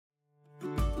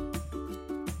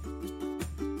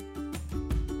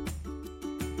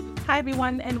Hi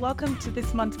everyone, and welcome to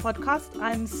this month's podcast.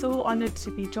 I'm so honored to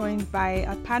be joined by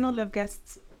a panel of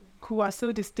guests who are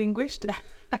so distinguished.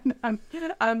 And I'm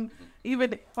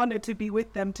even honored to be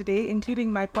with them today,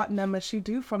 including my partner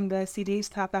Mashudu from the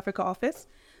CDH South Africa office.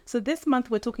 So this month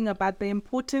we're talking about the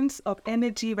importance of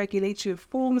energy regulatory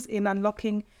reforms in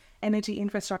unlocking energy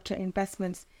infrastructure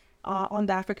investments on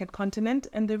the African continent.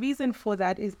 And the reason for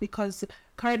that is because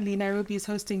currently Nairobi is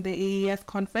hosting the AES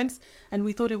conference, and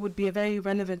we thought it would be a very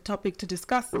relevant topic to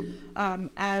discuss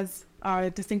as our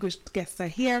distinguished guests are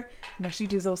here.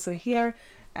 Mashudu is also here,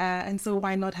 and so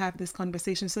why not have this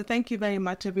conversation? So thank you very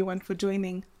much everyone for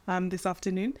joining this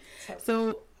afternoon.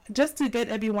 So just to get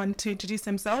everyone to introduce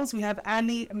themselves, we have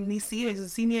Ali Mnisi, who's a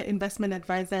senior investment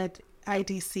advisor at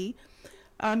IDC.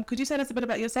 Could you tell us a bit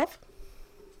about yourself?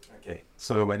 Okay,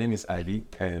 so my name is Ali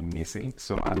Mnisi.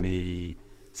 So I'm a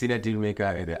senior deal maker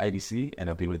at the IDC, and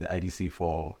I've been with the IDC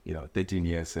for 13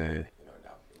 years. Now.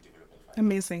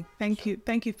 Amazing, thank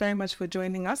you very much for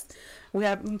joining us. We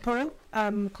have Mpho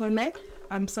Mokwele.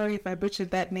 I'm sorry if I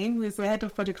butchered that name. Who is the head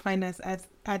of project finance at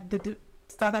the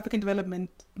South African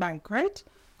Development Bank, right?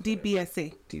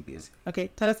 DBSA. DBSA. Okay,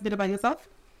 tell us a bit about yourself.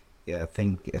 Yeah,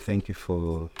 thank you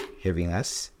for having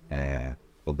us.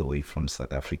 All the way from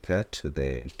South Africa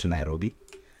to Nairobi,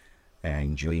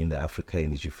 enjoying the Africa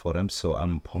Energy Forum. So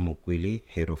I'm Mpho Mokwele,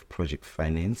 head of project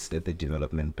finance at the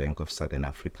Development Bank of Southern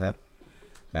Africa.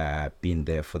 Been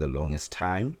there for the longest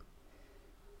time,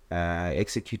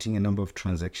 executing a number of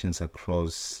transactions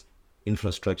across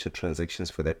infrastructure transactions,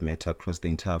 for that matter, across the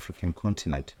entire African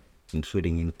continent,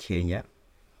 including in Kenya.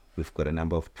 We've got a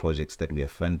number of projects that we are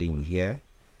funding here.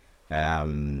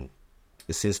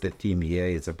 Since the theme here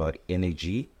is about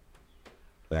energy,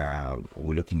 we're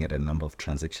looking at a number of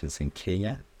transactions in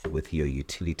Kenya with your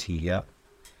utility here,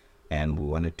 and we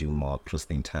want to do more across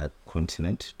the entire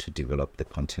continent to develop the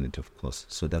continent, of course.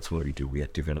 So that's what we do. We are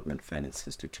development finance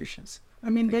institutions. I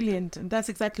mean, brilliant. And that's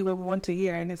exactly what we want to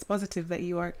hear. And it's positive that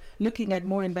you are looking at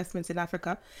more investments in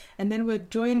Africa. And then we're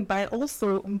joined by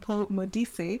also Mpho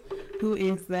Modise, who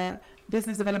is the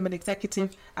business development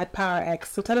executive at Power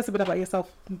X. So tell us a bit about yourself,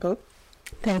 Mpho.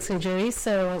 Thanks, Njeri.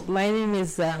 So my name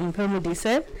is Mpho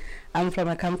Modise. I'm from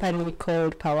a company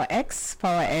called Power X.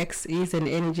 Power X is an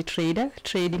energy trader,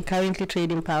 currently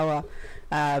trading power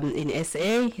in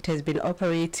SA. It has been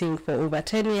operating for over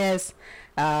 10 years.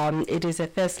 It is a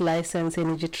first licensed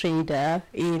energy trader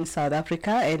in South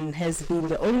Africa and has been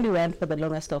the only one for the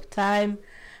longest of time.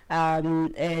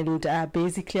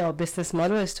 Basically our business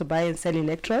model is to buy and sell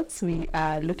electrodes. We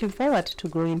are looking forward to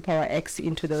growing Power X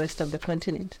into the rest of the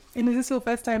continent. And is this your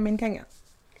first time in Kenya?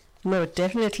 No,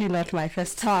 definitely not my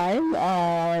first time.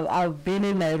 I've been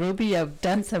in Nairobi. I've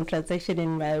done some transaction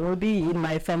in Nairobi in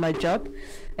my former job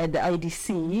at the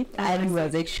IDC. Ali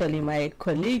was actually my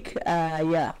colleague.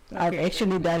 Okay. I've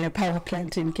actually done a power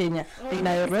plant in Kenya, in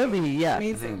Nairobi. Yeah.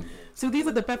 Amazing. So these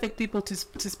are the perfect people to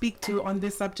speak to on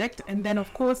this subject. And then,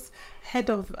 of course, head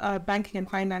of banking and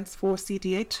finance for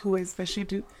CDH, who is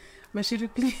Mashudu. Mashudu,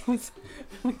 please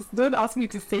don't ask me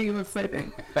to say your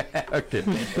surname. Okay.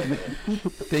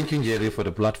 Thank you, Njeri, for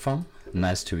the platform.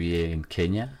 Nice to be here in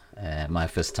Kenya. My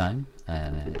first time.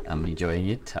 I'm enjoying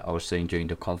it. Also enjoying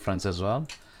the conference as well.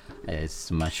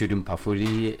 It's Mashudu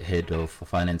Mphafudi, head of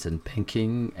finance and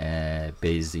banking,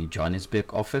 based in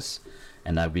Johannesburg office.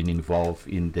 And I've been involved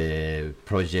in the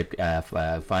project,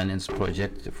 finance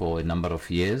project for a number of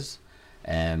years,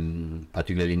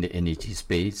 particularly in the energy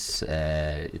space,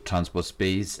 transport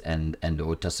space, and the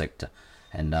water sector.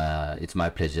 And it's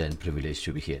my pleasure and privilege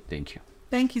to be here. Thank you.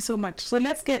 Thank you so much. So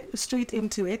let's get straight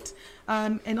into it.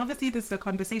 And obviously this is a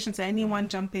conversation, so anyone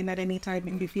jump in at any time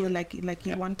if you feel like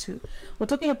you want to. We're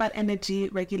talking about energy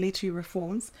regulatory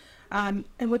reforms. And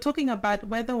we're talking about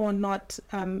whether or not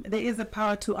there is a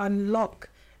power to unlock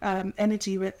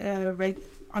energy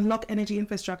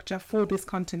infrastructure for this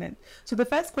continent. So the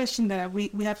first question that we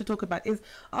have to talk about is,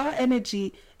 are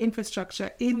energy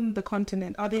infrastructure in the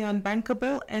continent, are they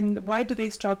unbankable, and why do they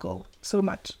struggle so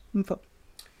much? Mpho.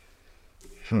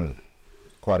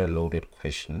 Quite a loaded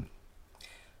question.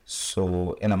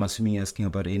 So, and I'm assuming you're asking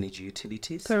about energy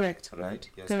utilities? Correct. Right?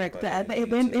 Correct.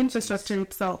 The infrastructure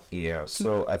itself. Yeah.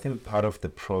 So I think part of the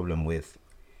problem with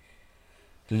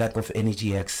lack of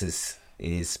energy access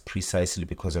is precisely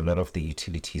because a lot of the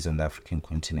utilities on the African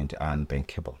continent are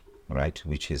unbankable, right?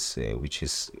 Which is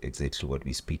exactly what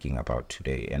we're speaking about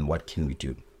today. And what can we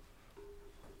do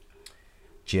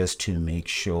just to make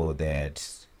sure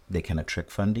that they can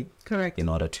attract funding? Correct. In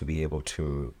order to be able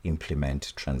to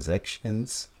implement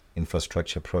transactions,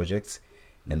 infrastructure projects,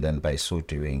 and then by so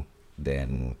doing,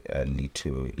 then lead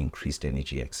to increased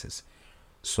energy access.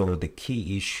 So the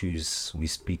key issues we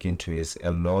speak into is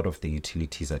a lot of the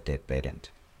utilities are debt burdened.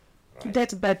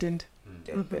 Debt burdened.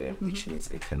 Debt burdened, which means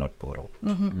they cannot borrow,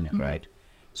 right?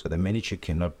 So the minute you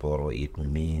cannot borrow, it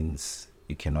means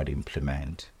you cannot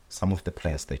implement some of the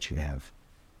plans that you have,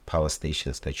 power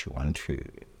stations that you want to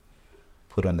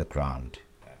put on the ground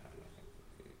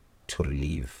to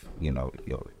relieve,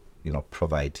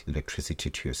 provide electricity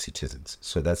to your citizens.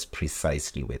 So that's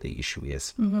precisely where the issue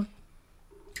is.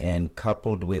 And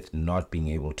coupled with not being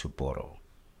able to borrow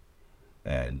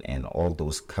and all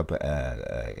those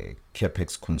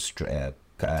capex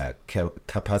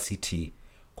capacity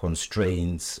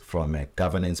constraints from a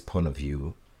governance point of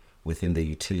view within the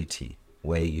utility,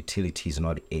 where utility is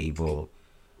not able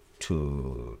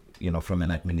to, from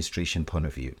an administration point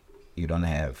of view, you don't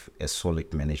have a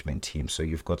solid management team. So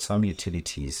you've got some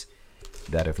utilities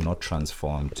that have not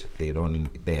transformed. They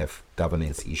have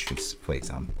governance issues, for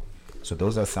example. So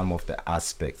those are some of the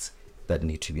aspects that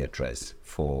need to be addressed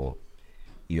for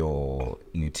your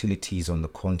utilities on the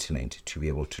continent to be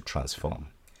able to transform.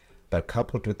 But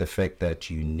coupled with the fact that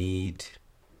you need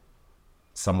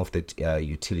some of the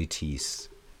utilities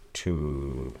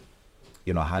to,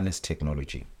 harness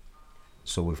technology.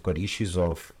 So we've got issues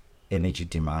of energy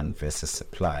demand versus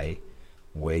supply,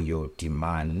 where your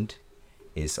demand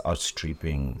is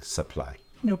outstripping supply.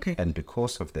 Okay. And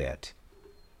because of that,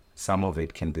 some of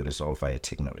it can be resolved via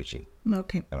technology.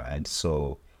 Okay. All right.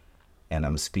 So, and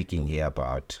I'm speaking here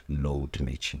about load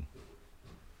matching,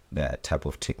 that type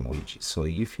of technology. So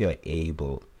if you're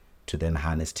able to then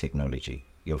harness technology,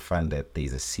 you'll find that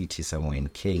there's a city somewhere in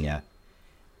Kenya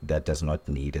that does not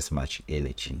need as much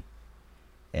energy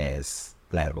as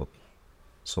Nairobi.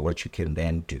 So what you can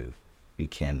then do, you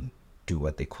can do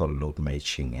what they call load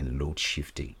matching and load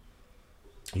shifting.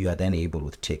 You are then able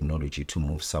with technology to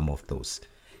move some of those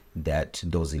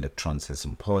electrons, as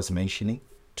Mpho was mentioning,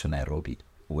 to Nairobi,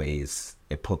 where it's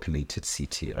a populated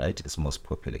city, right? It's most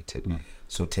populated.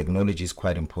 So technology is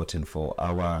quite important for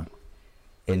our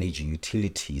energy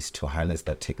utilities to harness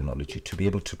that technology to be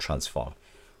able to transform.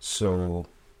 So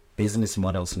business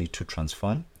models need to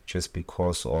transform just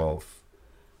because of,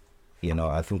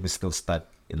 I think we still start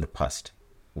in the past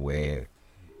where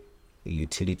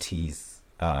utilities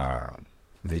are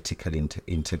vertically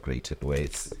integrated, where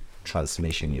it's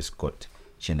transmission, you've got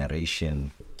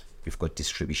generation, we've got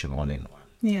distribution all in one.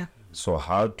 Yeah. So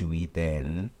how do we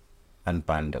then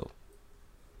unbundle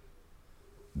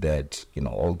that,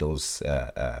 all those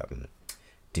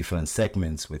different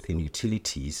segments within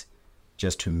utilities,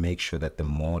 just to make sure that the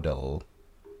model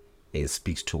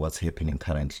speaks to what's happening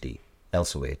currently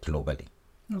elsewhere globally.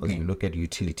 Because you look at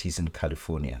utilities in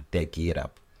California, they're geared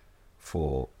up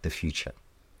for the future,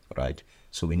 right?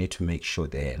 So we need to make sure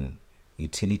then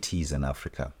utilities in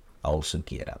Africa are also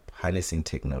geared up, harnessing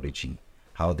technology,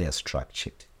 how they are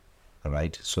structured, all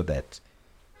right, so that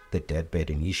the debt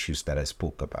burden issues that I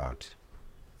spoke about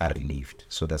are relieved.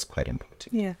 So that's quite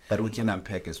important. Yeah. But we can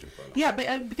unpack as we go. Yeah,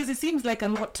 but because it seems like a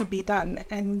lot to be done,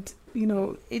 and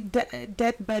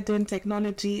debt burden,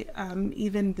 technology,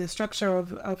 even the structure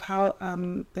of how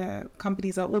the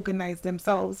companies are organized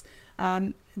themselves,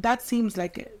 that seems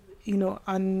like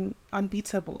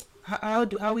unbeatable. How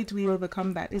do we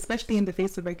overcome that, especially in the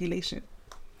face of regulation?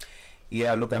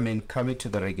 Yeah, look, coming to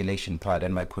the regulation part,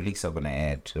 and my colleagues are going to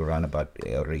add around about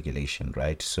regulation,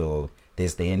 right? So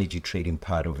there's the energy trading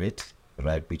part of it,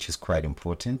 right, which is quite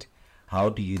important. How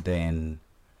do you then,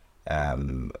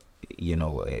 in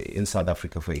South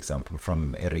Africa, for example,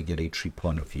 from a regulatory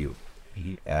point of view,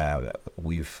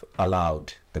 we've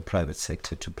allowed the private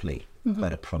sector to play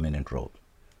quite a prominent role,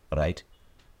 right?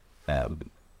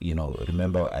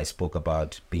 Remember I spoke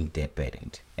about being debt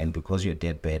burdened, and because you're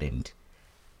debt burdened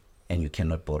and you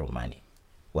cannot borrow money,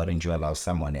 why don't you allow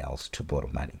someone else to borrow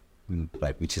money,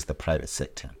 right? Which is the private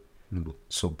sector.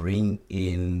 So bring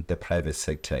in the private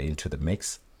sector into the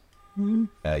mix.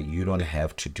 You don't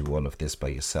have to do all of this by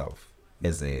yourself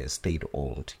as a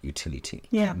state-owned utility.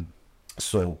 Yeah.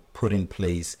 So put in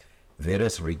place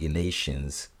various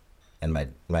regulations, and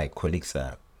my colleagues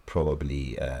are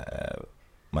probably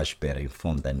much better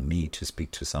informed than me to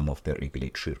speak to some of the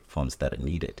regulatory reforms that are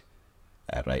needed,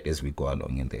 right, as we go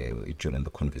along during the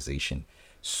conversation.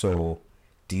 So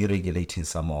deregulating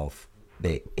some of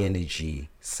the energy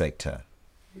sector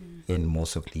in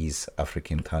most of these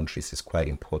African countries is quite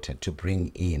important to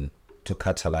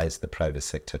catalyze the private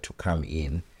sector to come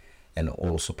in and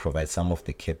also provide some of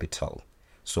the capital.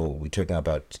 So we're talking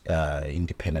about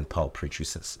independent power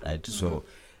producers, right? So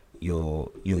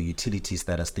your utilities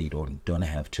that are state-owned don't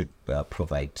have to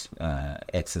provide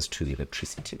access to the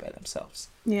electricity by themselves.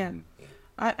 Yeah.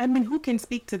 I mean, who can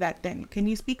speak to that then? Can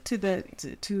you speak to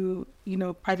to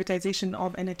privatization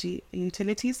of energy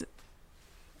utilities?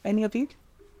 Any of you?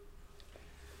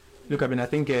 Look, I mean, I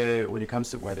think when it comes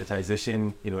to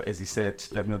privatization, as you said,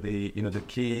 the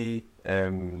key,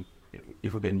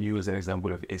 if we can use an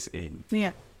example of SA.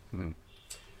 Yeah.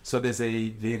 So there's a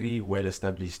very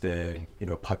well-established,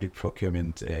 public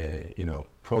procurement,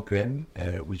 program,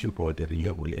 which we call the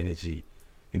renewable energy,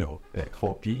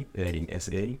 COPI in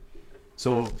SA.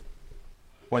 So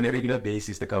on a regular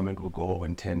basis, the government will go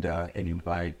and tender and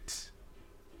invite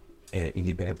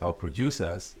independent power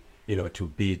producers, to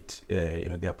bid,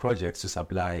 their projects to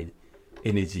supply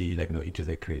energy, into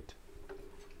the grid.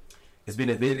 It's been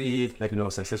a very,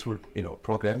 successful,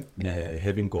 program,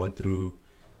 having gone through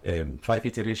 5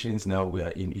 iterations. Now we are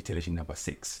in iteration number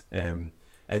 6. And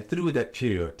through that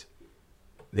period,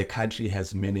 the country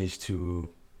has managed to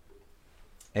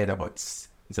add about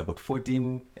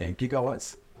 14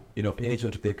 gigawatts, energy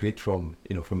onto the grid from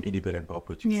independent power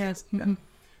producers. Yes. Yeah.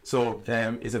 So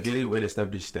it's a very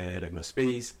well-established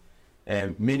space.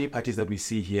 Many parties that we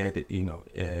see here, at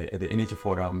the Energy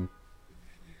Forum,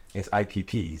 as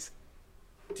IPPs,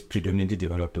 predominantly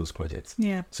develop those projects.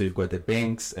 Yeah. So you've got the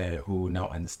banks who now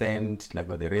understand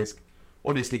about the risk.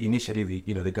 Obviously, initially,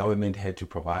 the government had to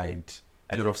provide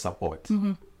a lot of support,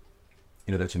 in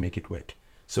order to make it work.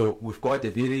 So we've got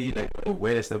a very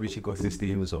well-established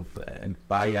ecosystems of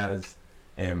buyers,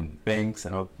 banks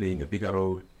are now playing a bigger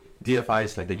role.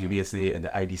 DFIs like the DBSA and the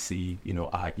IDC,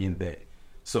 are in there.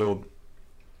 So,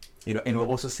 and we're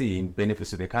also seeing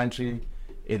benefits to the country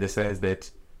in the sense that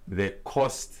the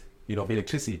cost, of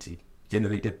electricity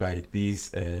generated by these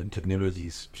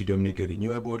technologies, predominantly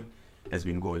renewable, has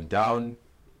been going down,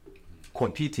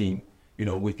 competing,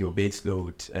 with your base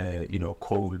load,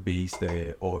 coal-based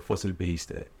or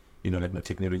fossil-based,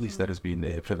 technologies that has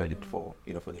been prevalent for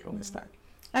the longest time.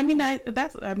 I mean,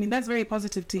 that's very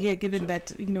positive to hear, given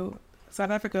that, South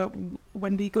Africa,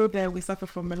 when we go there, we suffer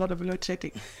from a lot of load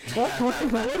shedding. So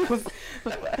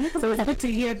it's good to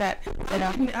hear that.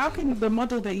 How can the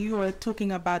model that you are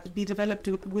talking about be developed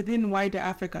within wider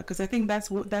Africa? Because I think that's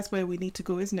where we need to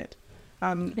go, isn't it?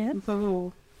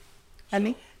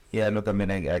 Ali? Yeah, look, I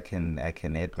mean, I can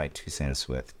add my 2 cents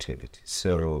worth to it.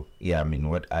 So, yeah, I mean,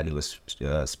 what Ali was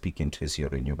speaking to is your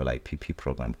renewable IPP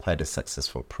program, quite a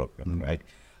successful program, right,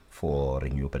 for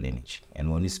renewable energy.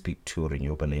 And when you speak to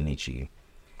renewable energy,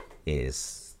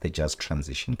 is the just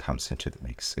transition comes into the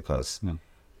mix, because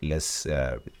we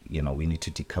need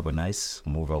to decarbonize,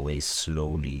 move away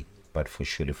slowly but for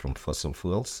surely from fossil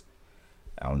fuels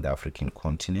on the African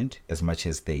continent. As much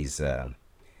as there is a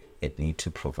need to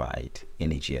provide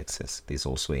energy access, there's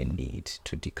also a need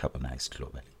to decarbonize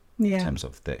globally in terms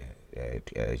of the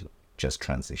just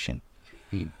transition.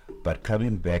 But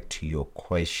coming back to your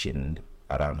question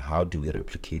around how do we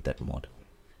replicate that model,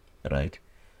 right?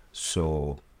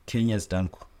 So Kenya's done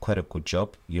quite a good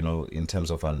job, in terms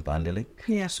of unbundling.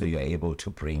 Yeah. So you're able to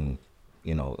bring,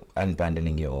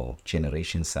 unbundling your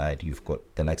generation side. You've got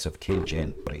the likes of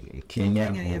Kenya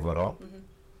overall,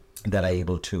 that are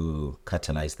able to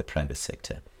catalyze the private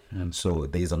sector. So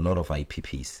there's a lot of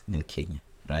IPPs in Kenya,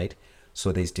 right?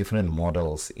 So there's different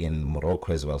models in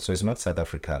Morocco as well. So it's not South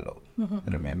Africa alone,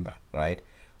 remember, right?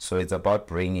 So it's about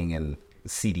bringing in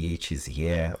CDHs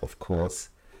here, of course,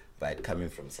 right, coming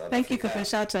from South Thank Africa. you for the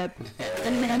shout out.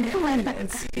 And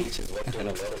CDHs worked on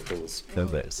a lot of those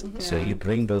pillars. So you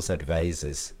bring those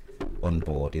advisors on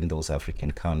board in those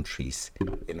African countries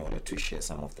in order to share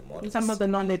some of the models. Some of the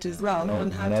knowledge as well on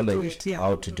how to do it. Yeah.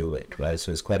 How to do it, right?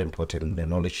 So it's quite important. The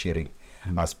knowledge sharing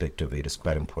aspect of it is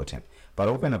quite important. But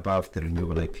over and above the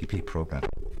renewable IPP program,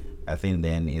 I think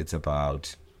then it's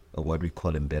about what we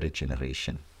call embedded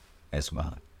generation as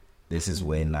well. This is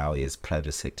where now is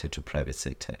private sector to private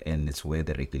sector, and it's where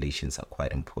the regulations are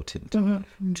quite important to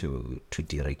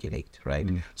deregulate, right?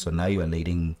 So now you are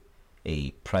letting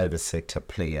a private sector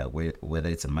player, whether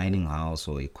it's a mining house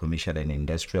or a commercial and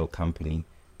industrial company,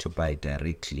 to buy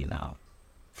directly now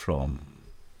from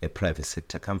a private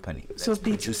sector company. So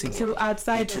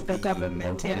outside of the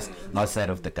government, outside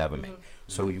of the government.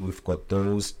 So we've got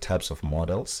those types of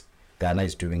models. Ghana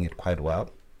is doing it quite well.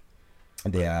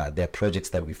 There are projects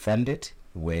that we funded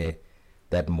where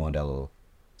that model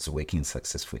is working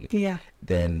successfully. Yeah.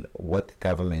 Then what the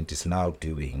government is now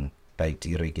doing by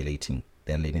deregulating,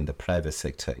 they're letting the private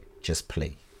sector just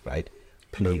play, right?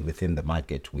 Play within the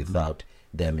market without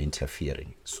them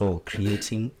interfering. So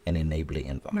creating an enabling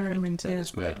environment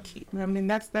is quite key. I mean,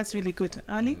 that's really good.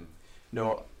 Ali?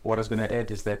 No, what I was going to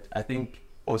add is that I think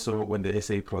also when the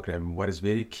SA program, what is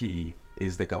very key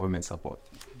is the government support.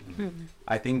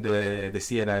 I think the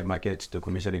CNI market, the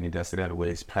commercial and industrial, where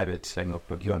it's private line of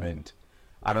procurement,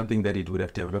 I don't think that it would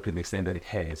have developed to the extent that it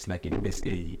has, like in SA,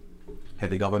 had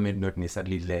the government not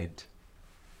necessarily led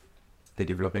the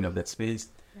development of that space,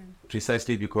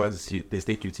 precisely because the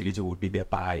state utility would be the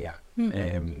buyer,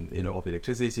 of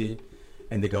electricity,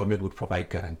 and the government would provide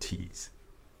guarantees.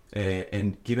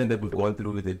 And given that we've gone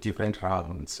through the different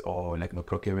rounds, or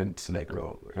procurement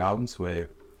rounds where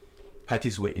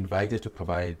parties were invited to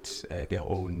provide their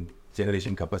own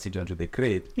generation capacity onto the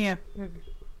grid,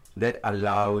 that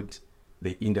allowed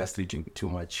the industry to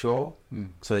mature,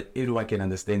 so that everyone can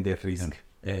understand their risk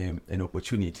and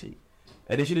opportunity.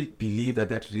 I actually believe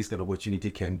that risk and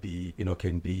opportunity can be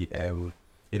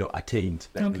attained.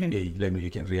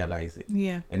 You can realize it.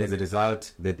 Yeah. And as a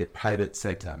result, that the private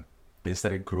sector, they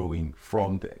started growing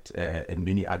from that, and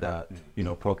many other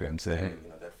programs that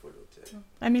followed.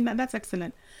 I mean, that's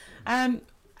excellent.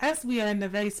 As we are in a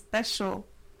very special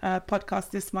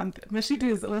podcast this month, Mashudu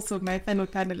is also my fellow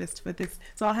panelist for this.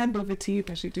 So I'll hand over to you,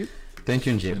 Mashudu. Thank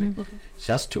you, Njeri.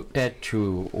 Just to add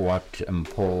to what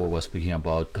Mpho was speaking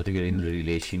about, particularly in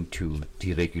relation to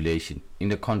deregulation, in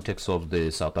the context of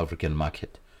the South African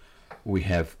market, we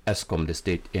have Eskom, the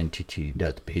state entity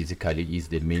that basically is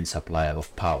the main supplier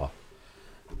of power.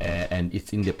 And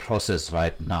it's in the process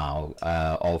right now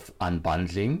of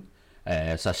unbundling,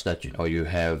 such that you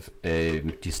have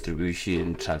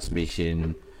distribution,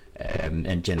 transmission,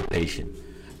 and generation.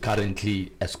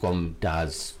 Currently, Eskom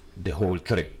does the whole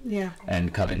three. Yeah.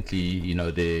 And currently,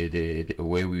 the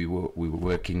way we were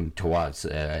working towards,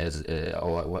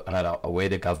 or rather, where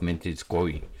the government is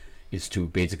going, is to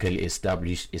basically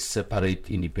establish a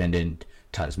separate, independent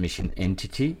transmission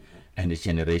entity and a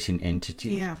generation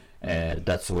entity. Yeah.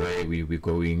 That's where we're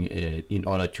going in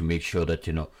order to make sure that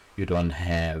you don't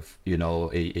have a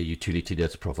utility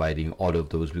that's providing all of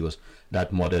those, because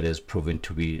that model has proven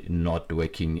to be not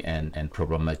working and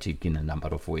problematic in a number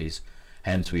of ways.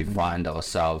 Hence, we find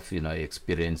ourselves,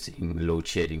 experiencing load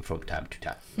shedding from time to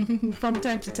time. From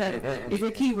time to time is a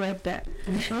key word there.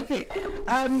 Okay.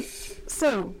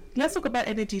 So let's talk about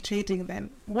energy trading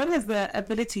then. What has the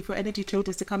ability for energy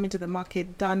traders to come into the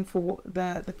market done for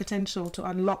the potential to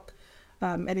unlock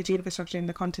energy infrastructure in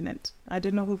the continent? I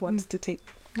don't know who wants to take.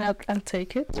 I'll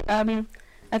take it.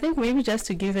 I think maybe just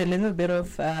to give a little bit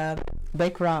of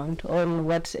background on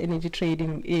what energy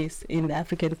trading is in the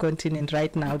African continent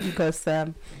right now, because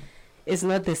it's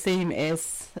not the same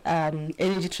as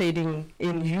energy trading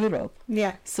in Europe.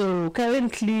 Yeah. So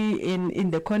currently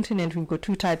in the continent, we've got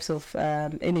two types of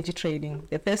energy trading.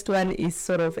 The first one is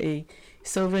sort of a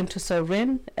sovereign to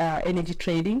sovereign energy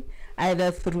trading,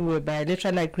 either through a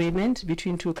bilateral agreement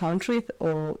between two countries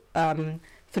or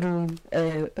through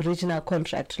a regional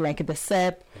contract like the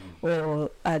SEP or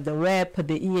the WEP,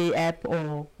 the EAP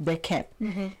or the CAP.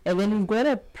 And then we've got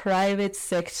a private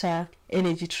sector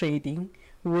energy trading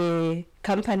where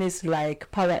companies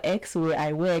like Power X, where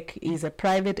I work, is a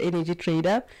private energy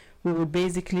trader. We will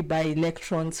basically buy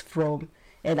electrons from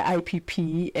an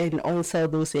IPP and also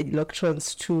those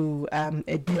electrons to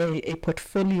a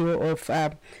portfolio of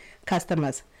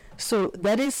customers. So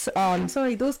that is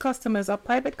sorry, those customers are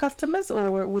private customers,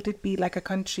 or would it be like a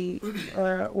country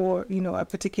or a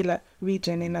particular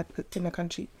region in a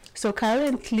country? So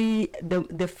currently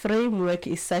the framework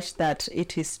is such that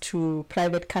it is to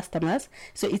private customers.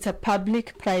 So it's a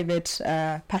public-private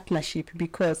partnership,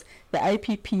 because the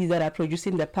IPPs that are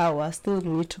producing the power still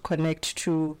need to connect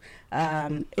to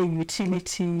a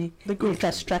utility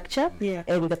infrastructure,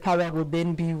 and the power will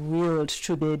then be wheeled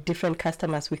to the different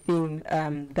customers within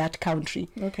that country.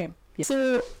 Okay. Yeah.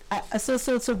 So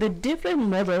the different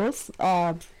models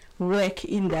work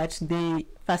in that they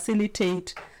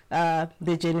facilitate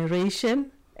the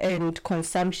generation and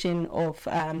consumption of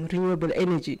renewable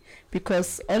energy,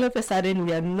 because all of a sudden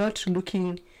we are not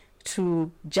looking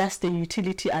to just the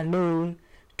utility alone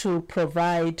to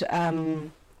provide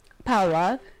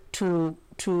power to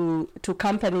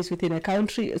companies within a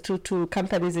country, to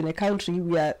companies in a country.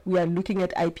 We are looking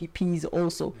at IPPs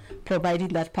also providing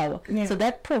that power. Yeah. So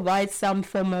that provides some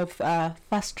form of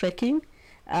fast tracking,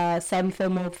 some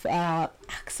form of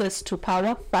access to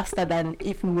power faster than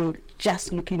if we were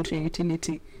just looking to a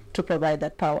utility to provide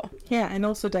that power. Yeah, and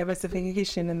also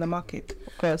diversification in the market,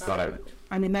 of course.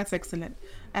 I mean, that's excellent.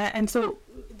 And so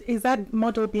is that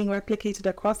model being replicated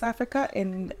across Africa,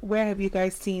 and where have you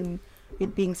guys seen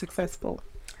it being successful?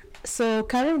 So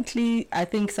currently, I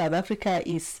think South Africa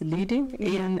is leading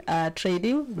in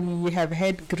trading. We have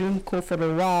had Greenco for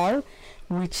a while,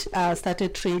 which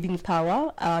started trading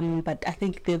power, but I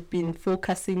think they've been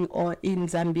focusing on in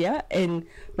Zambia, and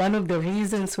one of the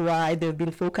reasons why they've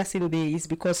been focusing there is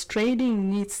because trading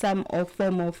needs some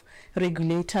form of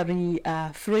regulatory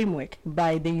framework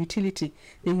by the utility.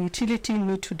 The utility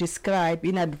need to describe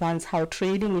in advance how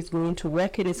trading is going to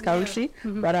work in its country,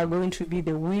 what are going to be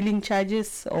the wheeling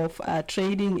charges of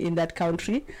trading in that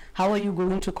country, how are you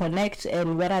going to connect,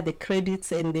 and what are the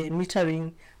credits and the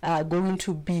metering going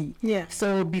to be.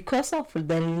 So because of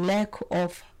the lack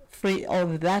of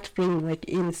that framework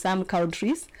in some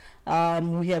countries,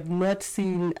 we have not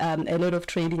seen a lot of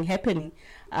trading happening.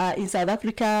 In South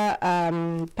Africa,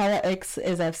 Power X,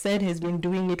 as I've said, has been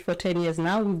doing it for 10 years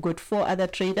now. We've got 4 other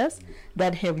traders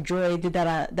that have joined,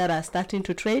 that are starting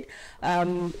to trade.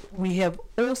 We have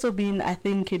also been, I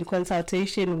think, in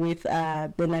consultation with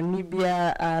the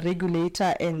Namibia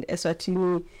regulator and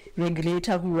Eswatini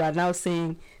regulator, who are now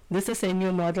saying this is a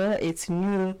new model, it's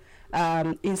new.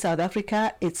 In South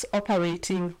Africa, it's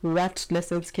operating. What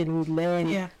lessons can we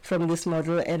learn from this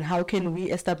model, and how can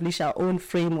we establish our own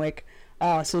framework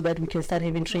so that we can start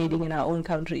having trading in our own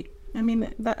country? I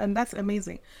mean, that's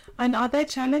amazing. And are there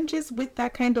challenges with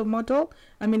that kind of model?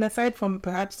 I mean, aside from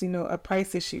perhaps, a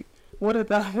price issue, what are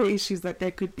the other issues that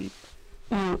there could be?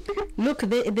 Look,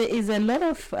 there is a lot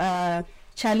of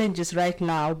challenges right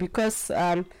now because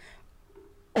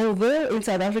although in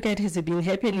South Africa it has been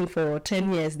happening for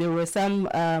 10 years, there were some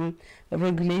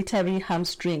regulatory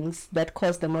hamstrings that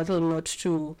caused the model not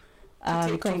to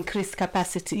increase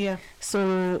capacity.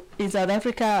 So in South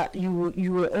Africa,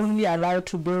 you were only allowed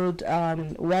to build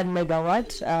 1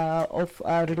 megawatt of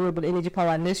renewable energy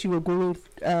power unless you were going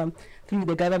through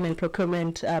the government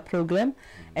procurement program.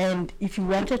 And if you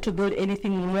wanted to build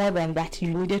anything more than that,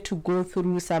 you needed to go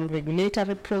through some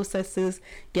regulatory processes,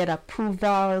 get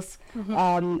approvals,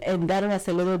 and that was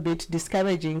a little bit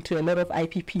discouraging to a lot of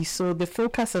IPPs. So the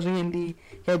focus really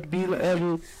had been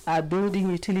on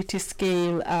building utility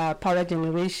scale power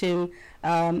generation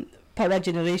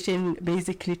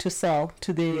basically to sell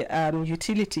to the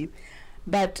utility.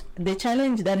 But the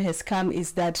challenge that has come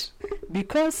is that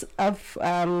because of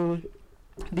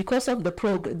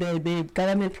the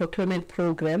government procurement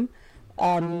program,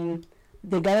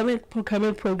 the government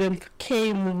procurement program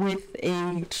came with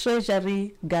a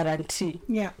treasury guarantee.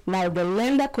 Now the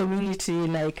lender community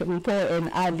like Mpho and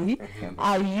Ali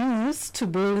are used to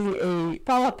building a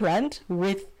power plant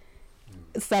with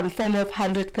some form of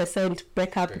 100%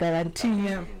 backup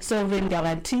guarantee, sovereign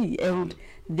guarantee, and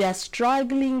they're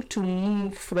struggling to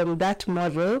move from that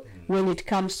model when it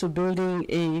comes to building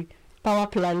a power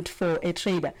plant for a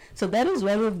trader. So that is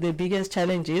one of the biggest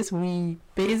challenges. We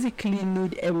basically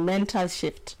need a mental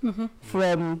shift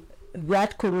from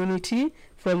that community,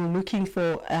 from looking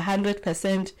for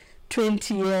 100%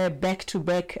 20-year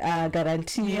back-to-back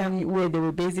guarantee where they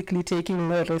were basically taking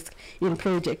no risk in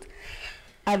projects.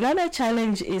 Another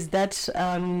challenge is that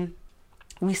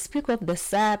we speak of the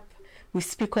SAP, we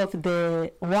speak of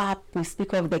the WAP, we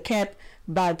speak of the CAP,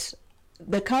 but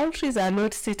the countries are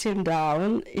not sitting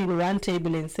down in one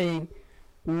table and saying,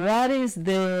 what is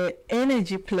the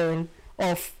energy plan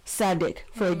of SADC,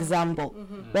 for example?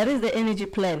 What is the energy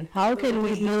plan? How can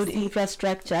we build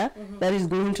infrastructure that is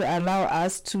going to allow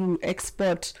us to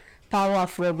export power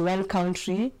from one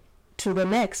country to the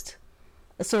next?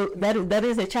 So that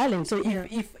is a challenge. So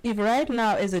if right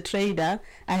now as a trader,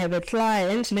 I have a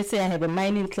client, let's say I have a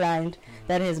mining client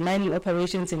that has mining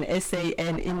operations in SA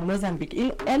and in Mozambique.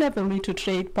 In order for me to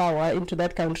trade power into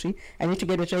that country, I need to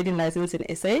get a trading license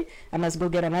in SA. I must go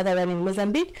get another one in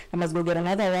Mozambique. I must go get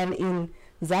another one in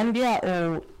Zambia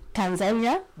or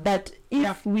Tanzania. But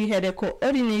if we had a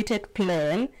coordinated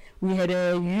plan, we had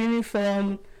a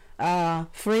uniform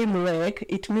framework,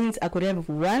 it means I could have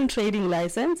one trading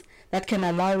license that can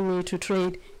allow me to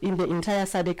trade in the entire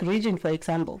SADC region, for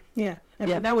example.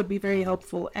 That would be very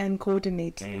helpful, and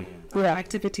coordinate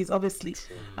activities, obviously.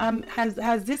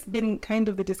 Has this been kind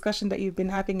of the discussion that you've been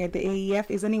having at the AEF?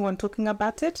 Is anyone talking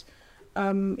about it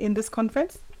in this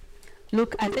conference?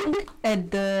 Look, I think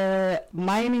at the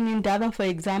mining in Durban, for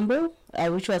example,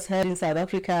 which was held in South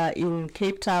Africa in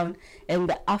Cape Town, and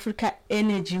the Africa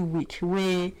Energy Week,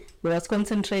 where there was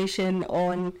concentration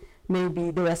on, maybe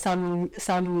there were some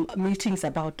meetings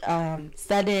about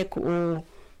SADC or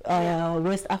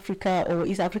West Africa or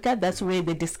East Africa. That's where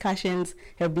the discussions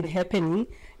have been happening.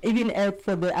 Even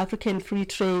for the African Free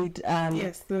Trade,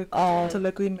 the Continental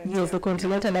Agreement. The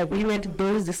Continental Agreement,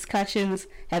 those discussions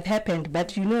have happened.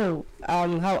 But you know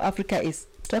how Africa is.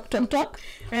 Talk.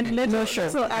 And little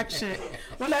action.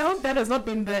 Well, I hope that has not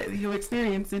been your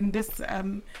experience in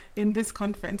this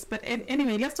conference. But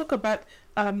anyway, let's talk about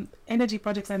energy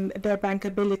projects and their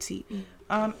bankability.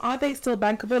 Are they still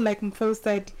bankable? Like Mpho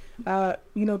said,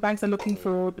 banks are looking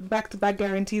for back-to-back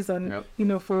guarantees on,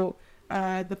 for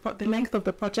the length of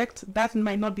the project. That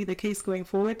might not be the case going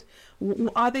forward.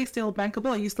 Are they still bankable?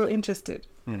 Are you still interested?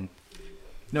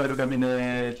 No, look, I mean,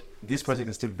 this project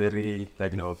is still very,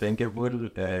 bankable.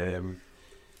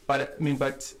 But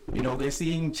we're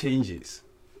seeing changes,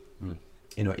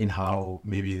 in how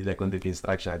maybe when they've been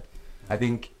structured. I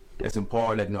think, as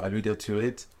Mpho alluded to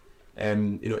it,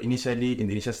 initially, in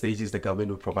the initial stages, the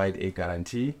government would provide a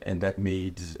guarantee, and that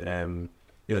made,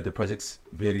 the projects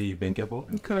very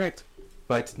bankable. Correct.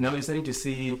 But now we're starting to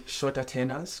see shorter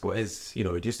tenors, whereas,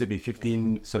 it used to be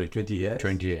 20 years.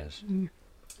 20 years.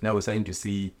 Now we're starting to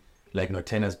see,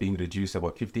 tenors being reduced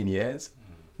about 15 years.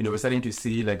 We're starting to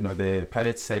see, the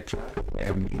private sector,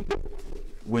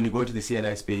 when you go to the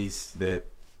CNI space, the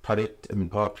private,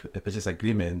 power purchase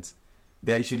agreements,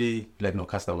 they're actually,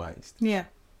 customized. Yeah.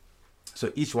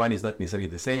 So each one is not necessarily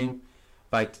the same,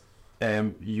 but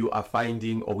we're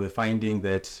finding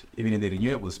that even in the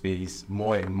renewable space,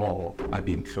 more and more are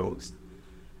being closed.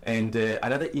 And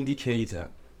another indicator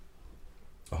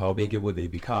of how bankable they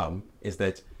become is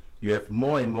that you have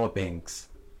more and more banks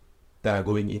that are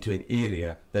going into an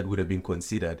area that would have been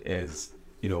considered as,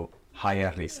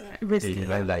 higher risk. Risky.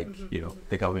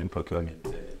 The government procurement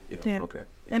program.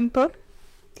 And Mpho?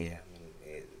 Yeah.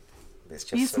 There's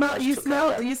just You so much to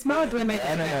cover. you smiled when I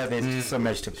There's just so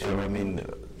much to cover. I mean,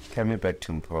 coming back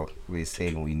to Mpho, we're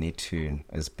saying we need to,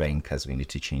 as bankers, we need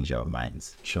to change our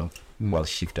minds. Sure. Well,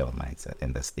 shift our minds.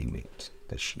 And that's the word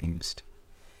that she used.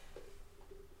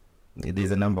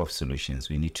 There's a number of solutions.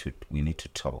 We need to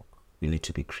talk. We need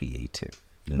to be creative,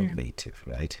 innovative,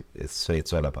 right? So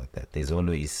it's all about that. There's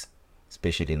always,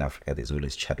 especially in Africa, there's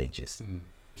always challenges.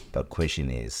 But question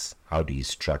is, how do you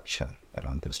structure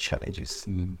around those challenges?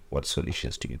 What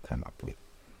solutions do you come up with?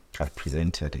 I've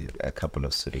presented a couple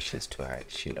of solutions to her.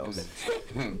 She knows it.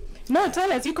 No, tell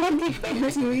us. You can't give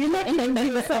you're not in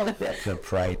yourself.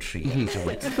 Proprietary.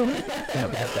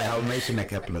 I'll mention a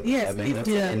couple of Yes, things. please That's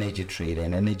do. an energy trader.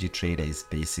 An energy trader is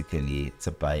basically, it's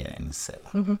a buyer and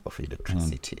seller of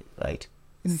electricity, right?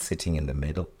 It's sitting in the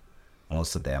middle.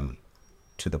 Most of them,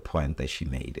 to the point that she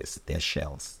made, is their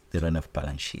shells. They don't have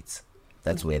balance sheets.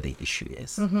 That's where the issue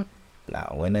is.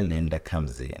 Now, when a lender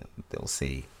comes in, they'll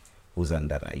say, who's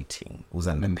underwriting, who's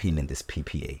underpinning this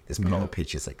PPA, this power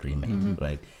purchase agreement,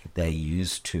 right? They're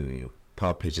used to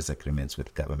power purchase agreements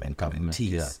with government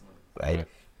guarantees, right?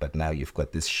 But now you've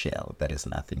got this shell that has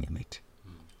nothing in it.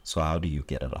 So how do you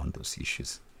get around those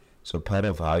issues? So part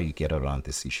of how you get around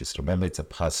these issues, remember, it's a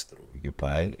pass-through. You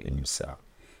buy and you sell.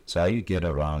 So how you get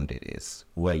around it is,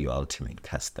 who are your ultimate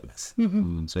customers?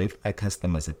 So if my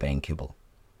customers are bankable,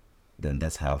 then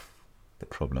that's half the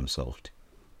problem solved.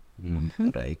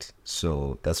 Right?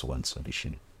 So that's one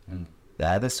solution. The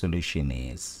other solution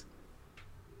is,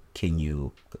 can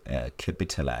you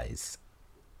capitalize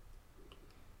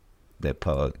the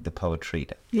power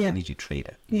trader, energy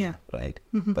trader? Right?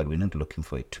 But we're not looking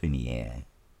for a 20-year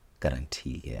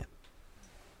guarantee here,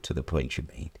 to the point you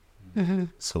made.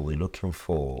 So we're looking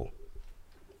for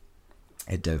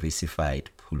a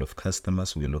diversified pool of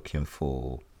customers. We're looking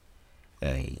for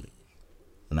a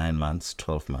 9 months,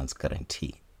 12 months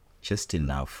guarantee. Just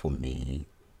enough for me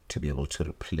to be able to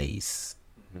replace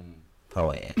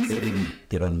Power X.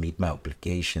 They don't meet my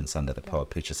obligations under the power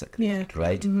purchase agreement,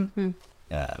 right?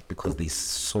 Because there's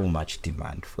so much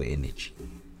demand for energy.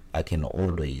 I can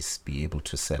always be able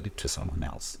to sell it to someone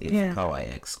else if Power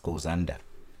X goes under.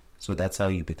 So that's how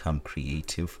you become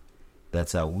creative.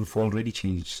 That's how we've already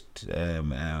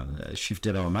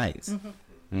shifted our minds.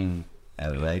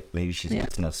 Right? Maybe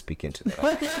she's not speaking to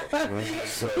that.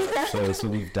 So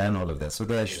we've done all of that. So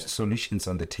there are solutions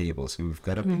on the table. So we've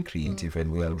got to be creative,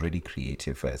 and we're already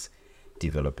creative as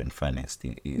development finance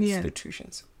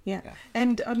institutions.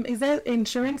 And is there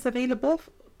insurance available?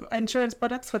 Insurance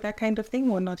products for that kind of thing,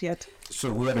 or not yet?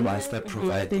 So we're the ones that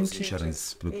provide those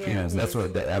insurance premiums. That's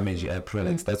what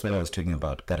products. That's what I was talking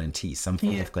about. Guarantees, some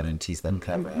form of guarantees that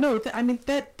cover. No, I mean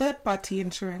third party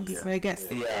insurance. I guess.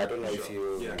 Yeah, I don't know if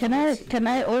you. Can I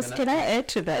add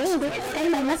to that?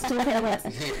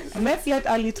 Let's let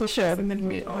Ali to share, and then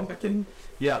we on back in.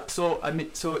 Yeah. So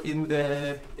in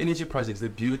the energy projects, the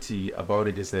beauty about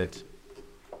it is that,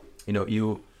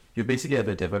 you basically have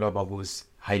a developer who's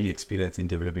highly experienced in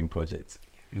developing projects.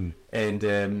 And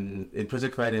in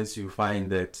project finance, you find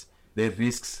that the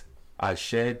risks are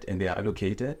shared and they are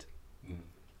allocated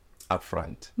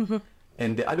upfront.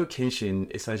 And the allocation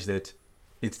is such that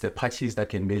it's the parties that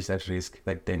can manage that risk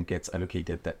that then gets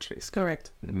allocated that risk. Correct.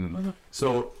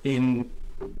 So in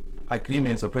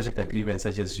agreements or project agreements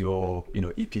such as your,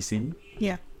 EPC.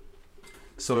 Yeah.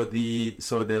 So the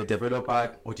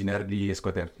developer ordinarily is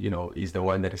is the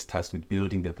one that is tasked with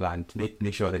building the plant,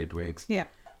 make sure that it works. Yeah.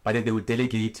 But then they would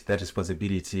delegate that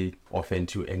responsibility often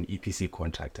to an EPC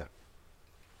contractor,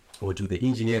 or do the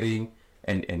engineering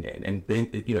and then,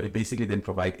 basically then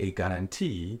provide a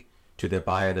guarantee to the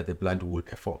buyer that the plant will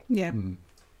perform. Yeah.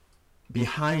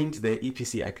 Behind the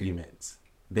EPC agreements,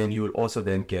 then you will also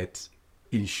then get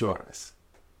insurers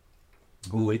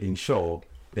who will insure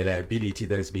the liability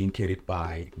that is being carried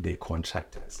by the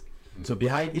contractors. So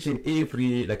behind each and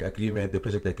every agreement, the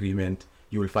project agreement,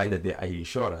 you will find that there are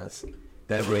insurers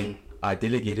that are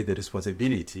delegated the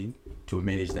responsibility to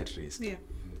manage that risk. Yeah.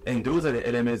 And those are the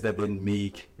elements that then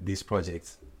make these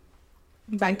projects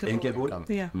bankable.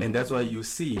 Yeah. And that's why you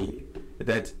see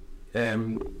that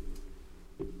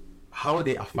how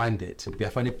they are funded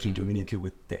predominantly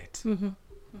with debt.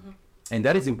 And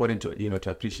that is important to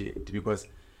appreciate, because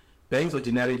banks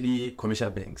ordinarily, commercial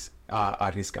banks,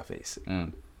 are risk averse.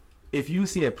 If you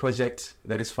see a project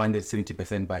that is funded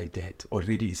 70% by debt,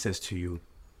 already it says to you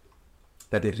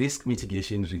that the risk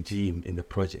mitigation regime in the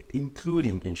project,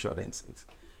 including insurance,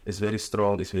 is very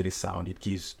strong, it's very sound. It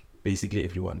gives basically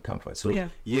everyone comfort. So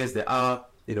yes, there are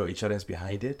insurance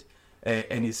behind it,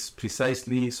 and it's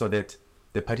precisely so that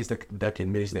the parties that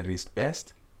can manage the risk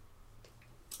best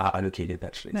are allocated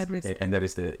that risk. And that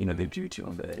is the the beauty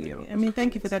of the.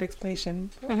 Thank you for that explanation.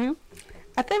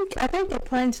 I think the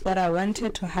point that I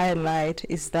wanted to highlight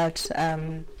is that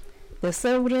the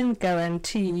sovereign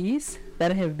guarantees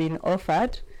that have been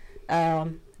offered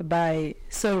by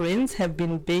sovereigns have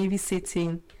been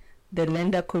babysitting the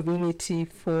lender community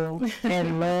for a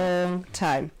long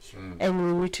time,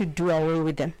 and we need to do away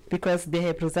with them because they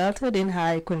have resulted in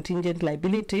high contingent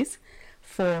liabilities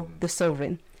for the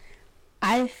sovereign.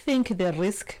 I think the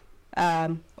risk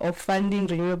of funding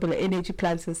renewable energy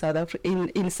plants in South Africa,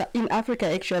 in Africa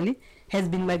actually, has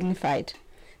been magnified.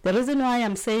 The reason why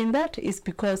I'm saying that is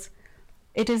because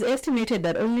it is estimated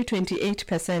that only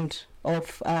 28%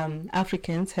 of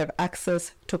Africans have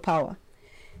access to power.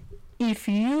 If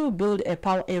you build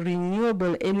a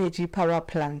renewable energy power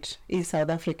plant in South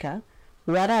Africa,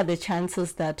 what are the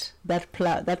chances that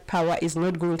power is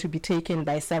not going to be taken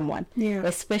by someone,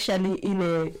 especially in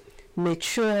a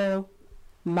mature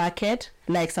market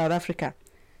like South Africa?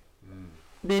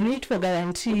 The need for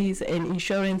guarantees and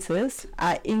insurances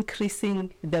are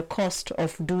increasing the cost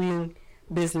of doing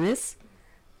business.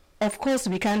 Of course,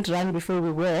 we can't run before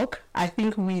we walk. I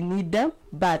think we need them,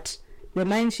 but the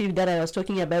mind shift that I was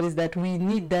talking about is that we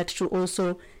need that to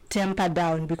also temper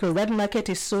down, because that market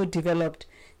is so developed.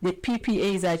 The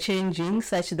PPAs are changing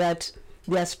such that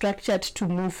they are structured to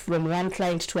move from one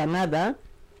client to another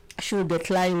should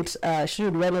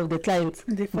one of the clients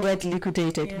get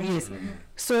liquidated. Yes.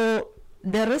 So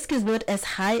the risk is not as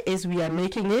high as we are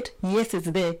making it. Yes, it's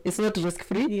there. It's not risk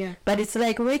free. But it's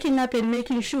like waking up and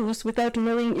making shoes without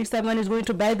knowing if someone is going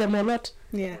to buy them or not.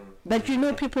 But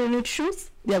people need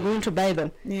shoes, they are going to buy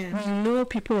them. We know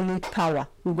people need power.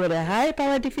 We've got a high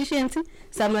power deficiency,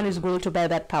 someone is going to buy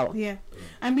that power.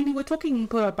 We're talking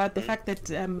about the fact that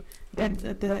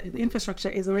the infrastructure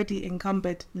is already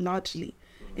encumbered largely.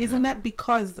 Isn't that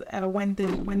because when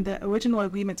the original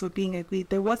agreements were being agreed,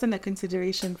 there wasn't a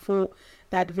consideration for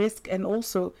that risk, and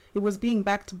also it was being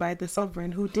backed by the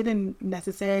sovereign, who didn't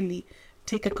necessarily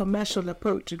take a commercial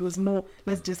approach. It was more,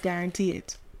 let's just guarantee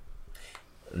it.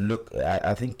 Look,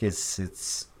 I think it's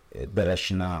the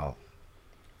rationale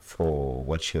for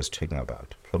what she was talking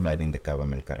about, providing the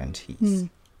government guarantees,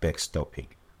 backstopping,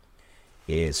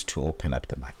 is to open up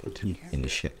the market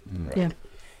initially. Right?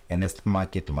 And as the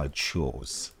market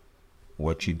matures,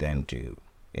 what you then do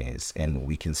is, and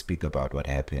we can speak about what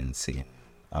happens in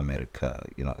America,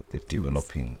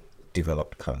 the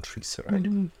developed countries, right?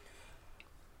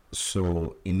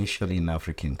 So initially in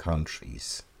African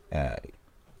countries,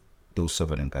 those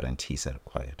sovereign guarantees are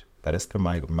required. But as the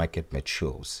market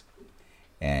matures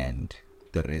and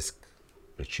the risk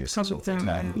reduces over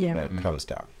time, comes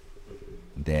down,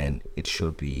 then it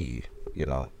should be,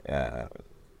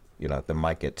 the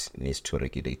market needs to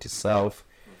regulate itself.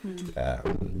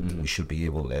 We should be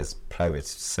able, as private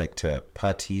sector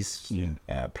parties,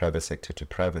 private sector to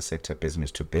private sector,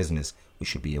 business to business, we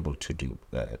should be able to do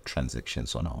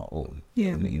transactions on our own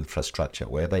in the infrastructure,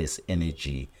 whether it's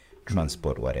energy,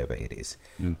 transport, whatever it is.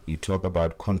 You talk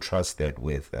about contrast that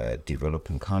with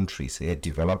developing countries,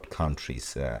 developed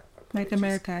countries, like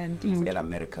America and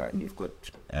America, and you've got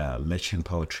merchant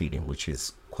power trading, which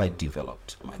is quite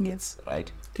developed markets,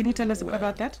 right? Can you tell us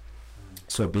about that?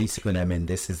 So basically,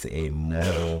 this is a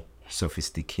more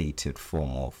sophisticated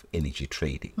form of energy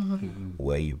trading,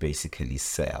 where you basically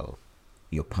sell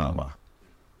your power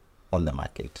on the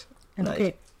market.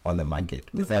 Okay. On the market,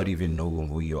 without even knowing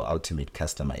who your ultimate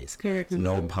customer is. Correct.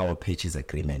 No power purchase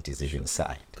agreement is even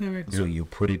signed. Correct. So you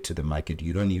put it to the market,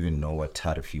 you don't even know what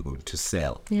tariff you're going to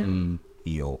sell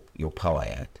your power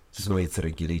at. So it's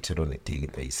regulated on a daily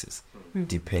basis,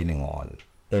 depending on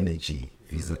energy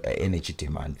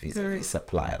demand vis-a-vis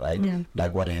supply, right? Yeah.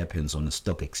 Like what happens on the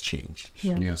stock exchange.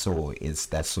 Yeah. So it's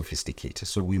that sophisticated.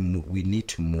 So we need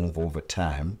to move over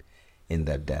time in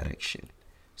that direction.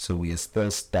 So we are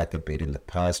still stuck a bit in the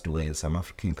past, where in some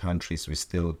African countries we're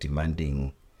still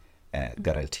demanding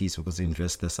guarantees because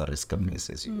investors are risk averse,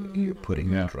 as you're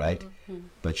putting it, right?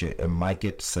 But a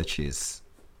market such as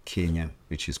Kenya,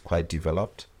 which is quite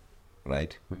developed,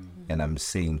 right? And I'm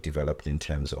saying developed in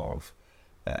terms of,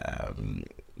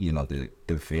 the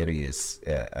various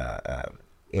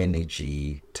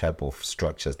energy type of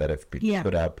structures that have been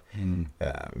put up.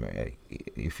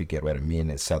 If you get what I mean,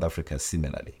 in South Africa,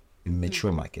 similarly. In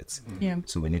mature markets.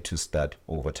 So we need to start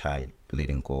over time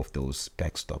letting go of those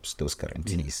backstops, those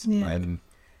guarantees. Right?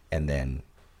 And then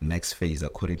next phase,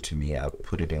 according to me, I'll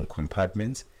put it in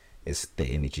compartments, is the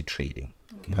energy trading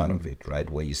part of it, right?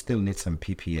 Where you still need some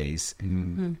PPAs,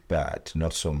 but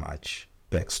not so much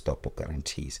backstop or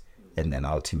guarantees. And then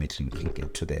ultimately we can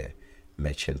get to the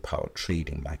merchant power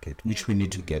trading market, which we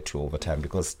need to get to over time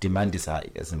because demand is high,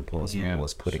 as Mpho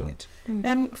was putting it.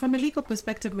 From a legal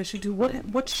perspective, Mashudu,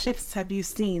 what shifts have you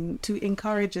seen to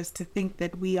encourage us to think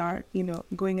that we are,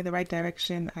 going in the right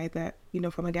direction, either,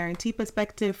 from a guarantee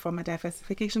perspective, from a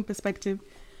diversification perspective,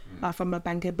 from a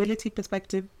bankability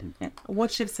perspective? What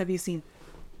shifts have you seen?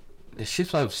 The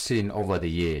shifts I've seen over the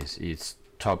years, it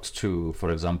talks to,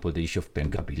 for example, the issue of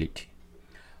bankability.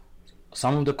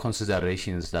 Some of the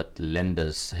considerations that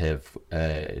lenders have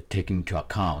taken into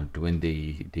account when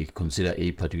they consider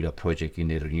a particular project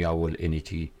in a renewable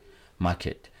energy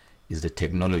market is the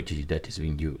technology that is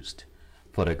being used.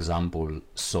 For example,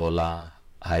 solar,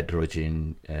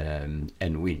 hydrogen,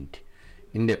 and wind.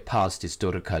 In the past,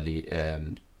 historically,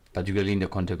 particularly in the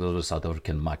context of the South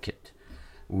African market,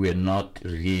 we're not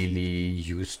really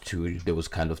used to those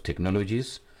kind of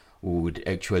technologies. We would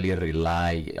actually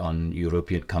rely on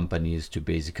European companies to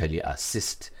basically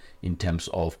assist in terms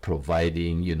of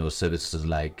providing, services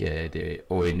like the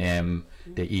O&M,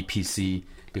 the EPC,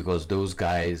 because those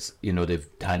guys, they've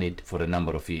done it for a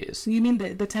number of years. You mean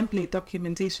the template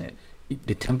documentation?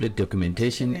 The template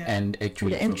documentation and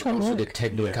actually also the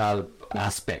technical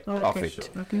aspect of it.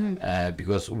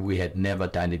 Because we had never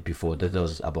done it before. That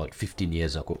was about 15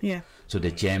 years ago. So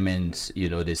the Germans,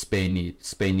 the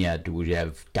Spaniard would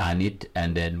have done it,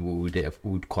 and then we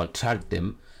would contract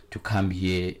them to come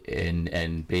here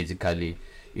and basically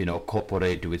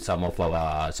cooperate with some of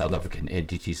our South African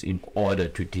entities in order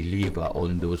to deliver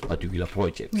on those particular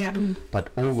projects. But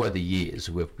over the years,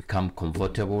 we've become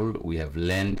comfortable, we have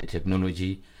learned the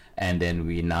technology, and then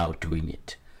we're now doing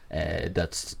it.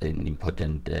 That's an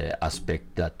important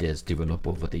aspect that has developed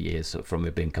over the years from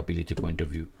a bankability point of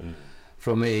view.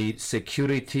 From a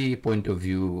security point of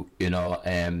view,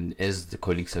 as the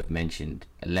colleagues have mentioned,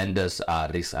 lenders are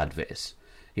risk adverse.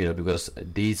 Because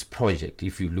these projects,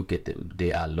 if you look at them,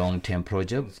 they are long-term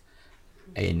projects,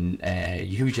 and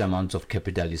huge amounts of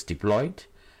capital is deployed.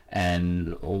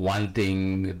 And one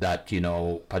thing that,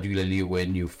 particularly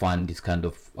when you fund this kind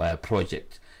of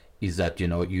project, is that,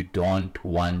 you don't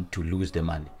want to lose the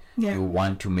money. You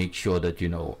want to make sure that,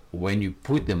 when you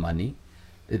put the money,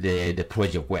 the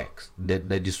project works.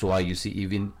 That is why you see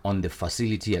even on the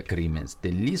facility agreements,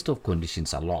 the list of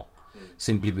conditions are long,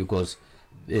 simply because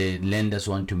lenders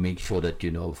want to make sure that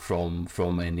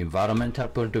from an environmental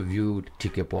point of view,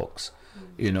 tick a box,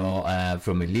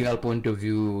 from a legal point of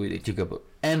view, tick a box,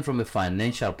 and from a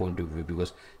financial point of view,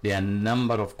 because there are a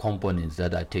number of components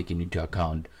that are taken into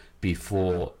account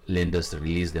before lenders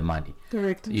release the money.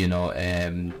 Correct.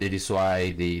 That is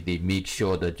why they make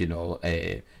sure that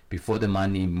before the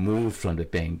money moves from the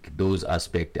bank, those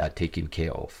aspects are taken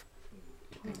care of.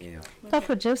 If I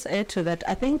could just add to that,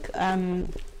 I think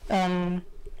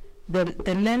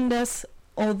the lenders,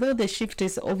 although the shift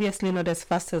is obviously not as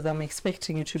fast as I'm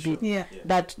expecting it to be,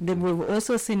 but we've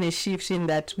also seen a shift in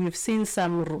that we've seen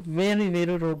some very,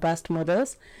 very robust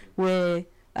models where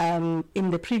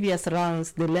in the previous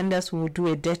rounds, the lenders will do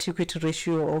a debt equity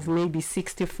ratio of maybe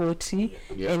 60-40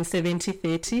 and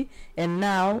 70-30, and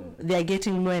now they're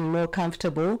getting more and more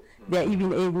comfortable. They're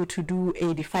even able to do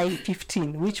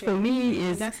 85-15, which for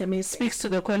me speaks to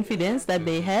the confidence that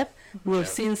they have. We've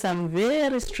seen some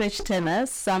very stretched tenors.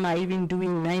 Some are even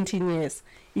doing 19 years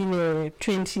in a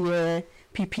 20-year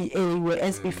PPA,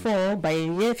 whereas before, by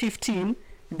year 15,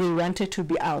 they wanted to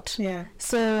be out. Yeah.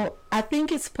 So I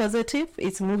think it's positive.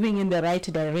 It's moving in the right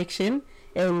direction,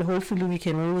 and hopefully we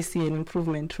can only see an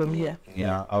improvement from here.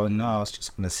 Yeah, I was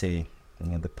just going to say,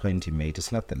 the point you made,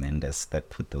 it's not the lenders that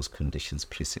put those conditions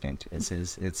precedent. It's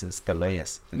the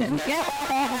lawyers.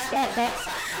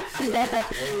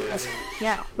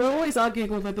 Yeah, we're always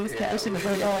arguing over those conditions.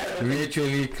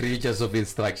 Mutually creatures of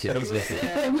instructions.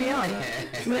 We are.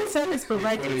 We're service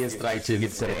providers. Instructions.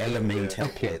 It's the element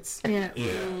templates. Yeah.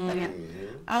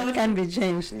 It can be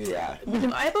changed. Yeah.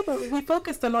 I thought we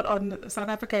focused a lot on South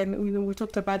Africa, and we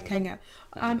talked about Kenya.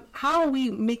 How are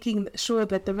we making sure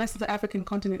that the rest of the African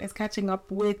continent is catching up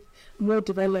with more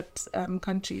developed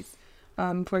countries?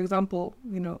 For example,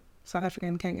 South Africa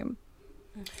and Kenya.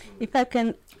 If I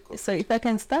can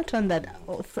start on that,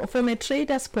 from a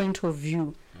trader's point of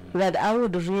view, that I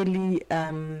would really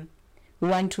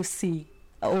want to see,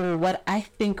 or what I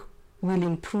think will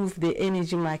improve the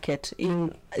energy market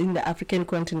in the African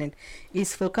continent,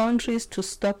 is for countries to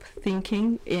stop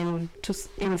thinking in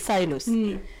silos.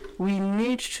 We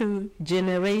need to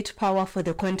generate power for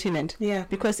the continent,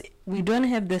 because we don't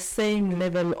have the same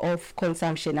level of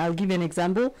consumption. I'll give you an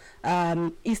example.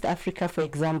 East Africa, for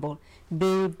example,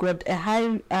 they've got a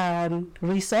high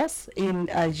resource in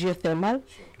geothermal,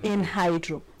 in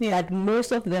hydro, but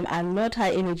most of them are not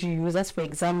high energy users. For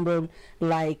example,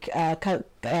 like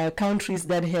countries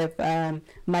that have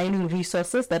mining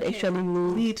resources that actually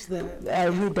need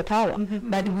the power,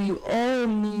 but we all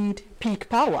need peak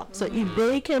power. So if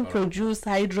they can produce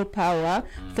hydropower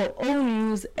for own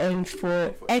use and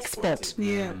for export,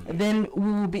 then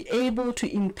we will be able to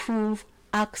improve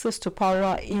access to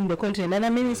power in the continent. And I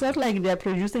mean, it's not like they're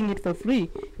producing it for free.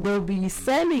 They'll be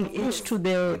selling it to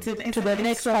the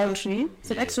next country.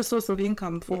 It's an extra source of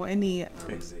income for any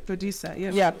producer.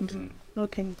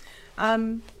 Okay.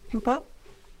 Mpho,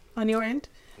 on your end,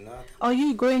 are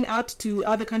you going out to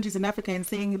other countries in Africa and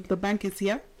saying the bank is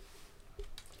here?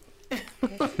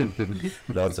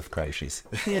 Lots of crises.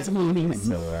 Yes.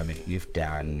 So we've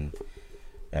done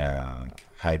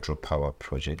hydropower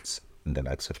projects in the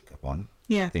likes of Gabon.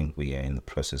 I think we are in the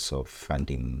process of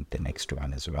funding the next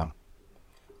one as well.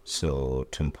 So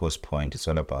to Mpho's point, it's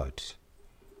all about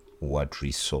what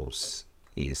resource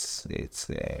is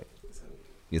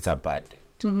abundant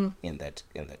in that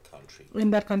country.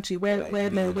 In that country, where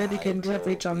they can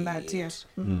leverage on that, yes.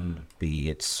 Be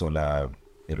it solar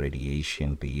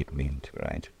irradiation, be it wind,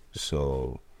 right?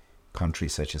 So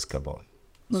countries such as Gabon.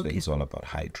 So it's all about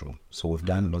hydro. So we've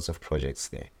done lots of projects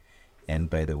there. And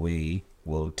by the way,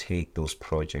 we'll take those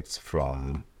projects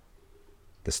from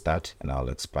the start, and I'll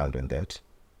expand on that.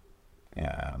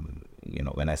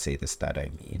 When I say the start, I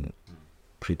mean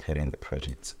preparing the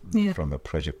projects from a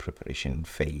project preparation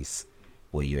phase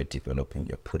where you're developing,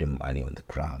 you're putting money on the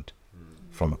ground,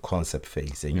 from a concept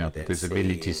phase. And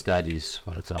feasibility studies,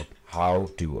 for example. How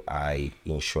do I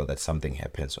ensure that something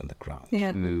happens on the ground?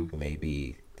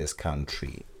 Maybe this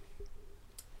country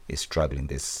is struggling.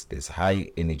 There's high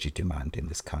energy demand in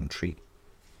this country,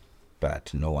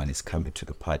 but no one is coming to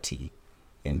the party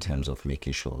in terms of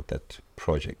making sure that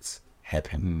projects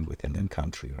happen within the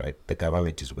country, right? The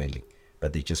government is willing,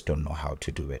 but they just don't know how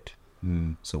to do it.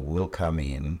 So we'll come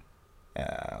in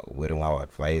wearing our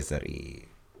advisory,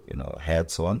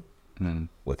 hats on,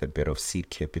 with a bit of seed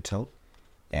capital,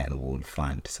 and we'll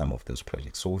fund some of those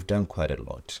projects. So we've done quite a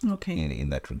lot in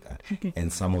that regard.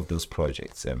 And some of those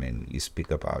projects, I mean, you speak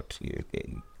about,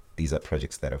 these are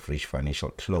projects that have reached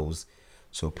financial close.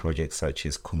 So projects such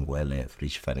as Kungwele have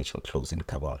reached financial close in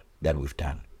Kabul that we've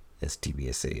done as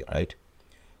DBSA, right?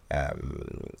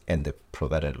 And they've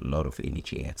provided a lot of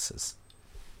energy access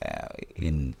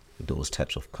in those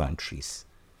types of countries.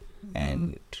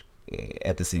 And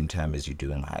at the same time as you're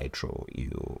doing hydro,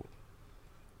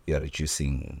 you're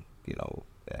reducing,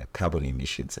 carbon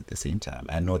emissions at the same time.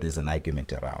 I know there's an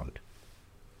argument around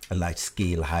a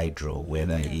large-scale hydro,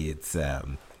 whether it's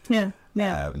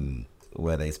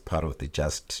whether it's part of the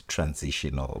just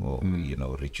transition or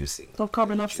reducing. So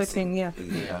carbon offsetting,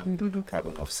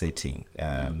 carbon offsetting.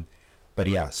 But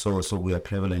yeah, so we are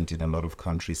prevalent in a lot of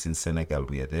countries. In Senegal,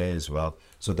 we are there as well.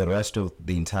 So the rest of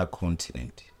the entire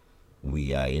continent,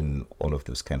 we are in all of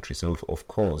those countries. So of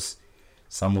course,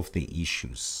 some of the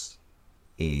issues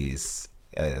is,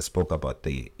 I spoke about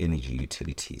the energy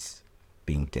utilities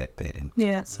being debt burdened.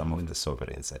 Some of the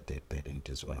sovereigns are debt burdened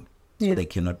as well. So they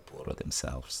cannot borrow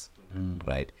themselves,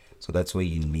 right? So that's where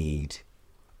you need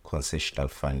concessional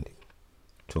funding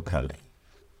to come in,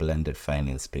 blended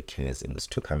finance mechanisms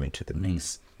to come into the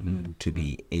mix, to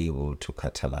be able to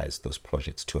catalyze those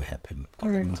projects to happen.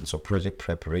 So project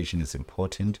preparation is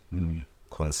important.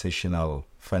 concessional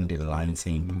funding lines are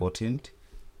important,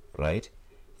 right?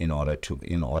 In order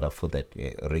for that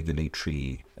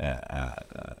regulatory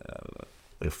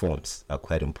reforms are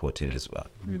quite important as well.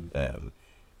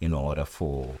 In order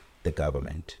for the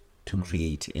government to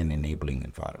create an enabling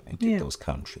environment in those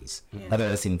countries.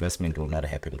 Otherwise, investment will not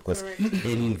happen, because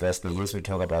any investment, once we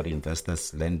talk about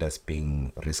investors, lenders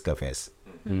being risk averse,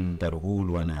 that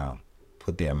who want to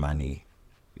put their money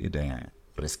in a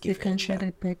risky You can share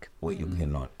it back. or you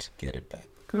cannot get it back.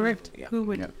 Correct. Who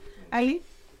would? Ali?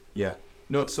 Yeah.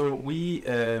 No, so we,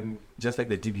 just like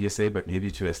the DBSA, but maybe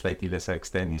to a slightly lesser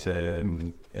extent,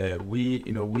 we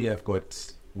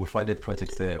funded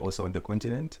projects there also on the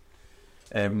continent.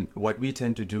 What we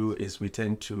tend to do is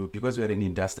because we're an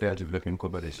industrial development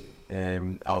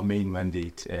corporation, our main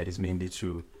mandate is mainly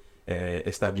to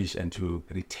establish and to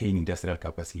retain industrial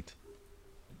capacity.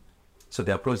 So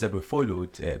the approach that we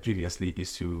followed previously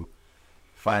is to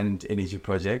fund energy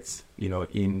projects,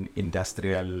 in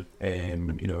industrial,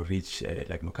 rich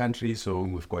countries. So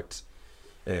we've got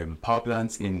power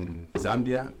plants in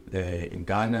Zambia, in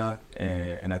Ghana,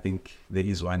 and I think there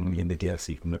is one in the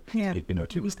DRC, if not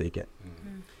to be mistaken.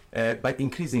 But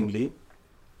increasingly,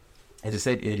 as I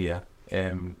said earlier,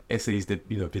 SA is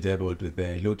bedeviled with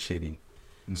the load shedding.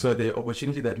 So the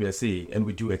opportunity that we are seeing, and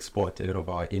we do export a lot of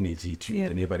our energy to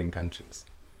the neighboring countries.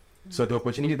 So the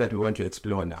opportunity that we want to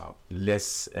explore now,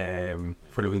 less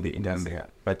following the industrial,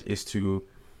 but is to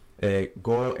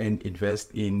go and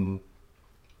invest in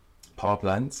power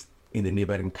plants in the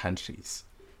neighboring countries.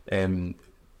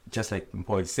 Just like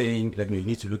Mpho is saying, you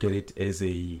need to look at it as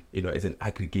as an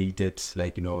aggregated,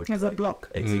 As a block.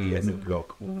 Exactly, as a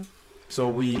block. So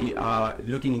we are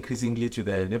looking increasingly to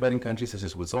the neighboring countries such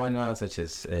as Botswana, such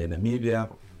as Namibia,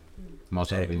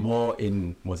 more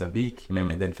in Mozambique,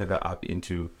 and then further up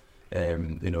into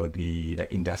the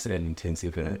industrial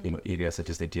intensive areas such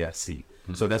as the DRC.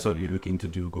 So that's what we're looking to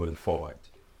do going forward.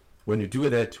 When you do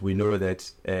that, we know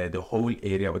that the whole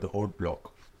area or the whole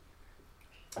block,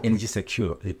 energy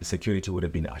security would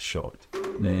have been assured.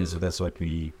 So that's what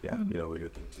we're looking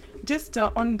to. Just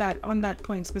on that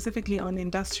point, specifically on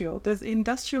industrial, does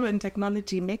industrial and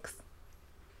technology mix?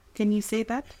 Can you say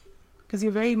that? Because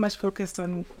you're very much focused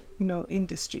on,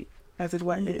 industry, as it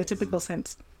were, in the typical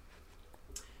sense.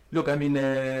 Look,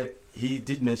 he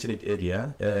did mention it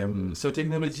earlier. So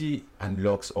technology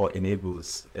unlocks or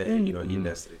enables,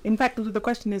 industry. In fact, the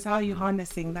question is, how are you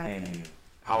harnessing that?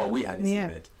 How are we harnessing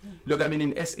it? Look,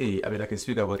 in SA, I can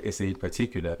speak about SA in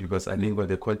particular, because I think on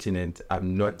the continent,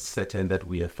 I'm not certain that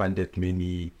we have funded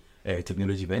many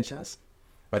technology ventures.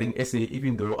 But in SA,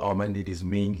 even though our mandate is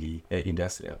mainly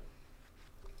industrial,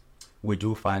 we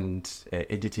do fund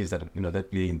entities that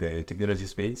play in the technology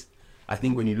space. I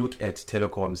think when you look at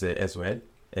telecoms as well,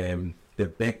 the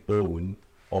backbone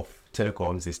of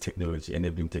telecoms is technology,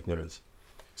 enabling technology.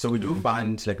 So we do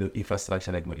fund the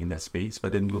infrastructure in that space,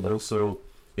 but then we'll also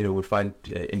we find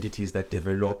entities that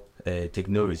develop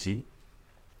technology,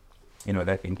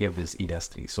 that can give this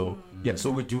industry. So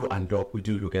so we do unlock, we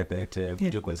do look at that, we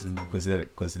do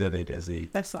consider that as a.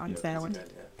 That's the answer I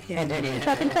wanted.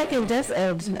 If I can just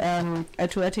add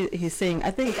to what he's saying, I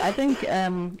think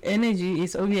energy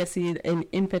is obviously an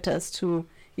impetus to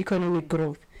economic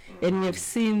growth. And we have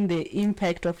seen the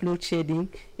impact of load shedding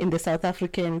in the South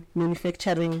African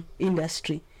manufacturing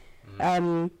industry.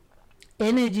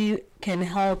 Energy can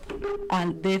help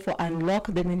and therefore unlock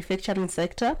the manufacturing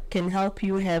sector, can help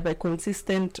you have a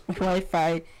consistent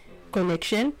Wi-Fi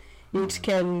connection. It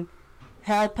can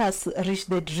help us reach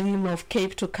the dream of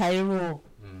Cape to Cairo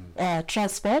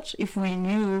transport if we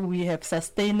knew we have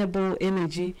sustainable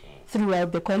energy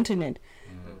throughout the continent.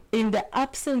 In the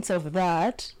absence of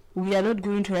that, we are not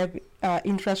going to have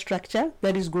infrastructure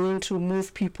that is going to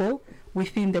move people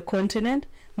within the continent,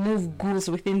 move goods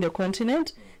within the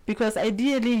continent, because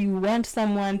ideally you want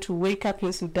someone to wake up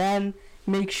in Sudan,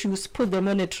 make shoes, put them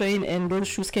on a train, and those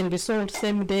shoes can be sold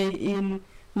same day in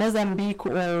Mozambique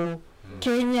or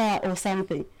Kenya or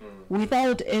something.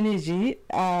 Without energy,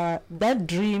 that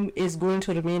dream is going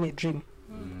to remain a dream.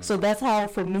 So that's how,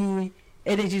 for me,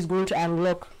 energy is going to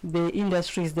unlock the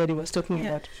industries that he was talking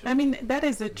about. That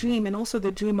is the dream, and also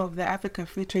the dream of the Africa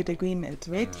Free Trade Agreement,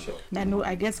 right? And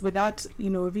I guess without,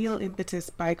 real impetus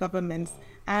by governments,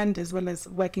 and as well as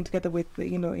working together with,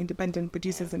 independent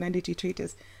producers and energy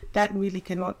traders, that really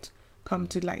cannot come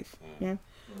to life. Yeah.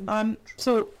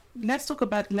 So let's talk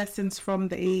about lessons from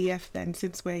the AEF then,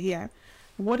 since we're here.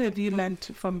 What have you learned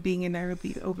from being in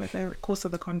Nairobi over the course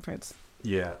of the conference?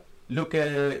 Yeah. Look,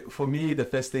 for me, the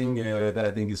first thing that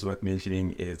I think is worth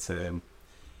mentioning is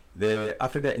the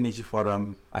Africa Energy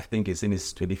Forum, I think, is in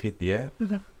its 25th year.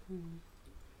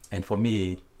 And for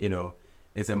me,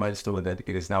 it's a milestone that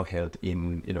it is now held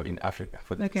in Africa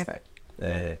for the first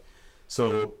time.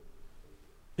 So,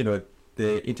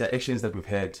 the interactions that we've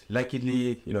had,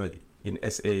 luckily, in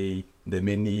SA, the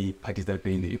many parties that are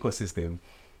in the ecosystem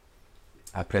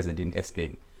are present in SA.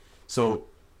 So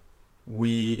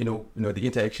we, the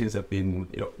interactions have been,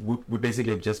 we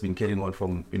basically have just been carrying on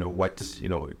from, what,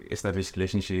 established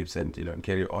relationships and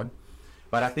carry on.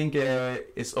 But I think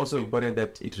it's also important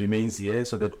that it remains here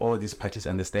so that all these parties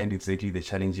understand exactly the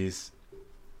challenges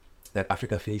that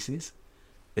Africa faces.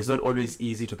 It's not always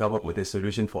easy to come up with a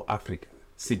solution for Africa,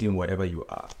 sitting wherever you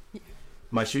are.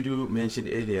 Mashudu mentioned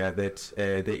earlier that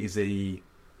there is a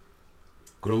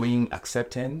growing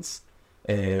acceptance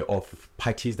of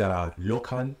parties that are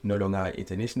local, no longer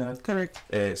international. Correct.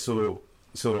 So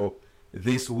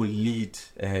this will lead,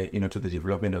 to the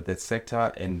development of that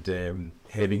sector and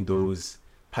having those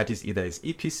parties either as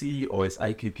EPC or as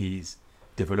IPPs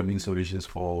developing solutions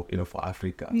for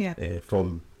Africa.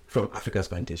 From Africa's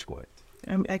vantage point.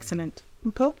 Excellent.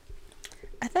 Mpho?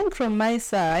 I think from my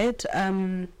side,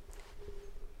 I'm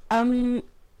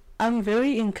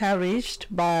very encouraged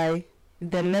by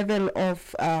the level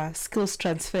of skills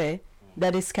transfer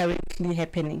that is currently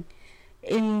happening.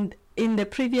 In the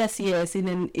previous years,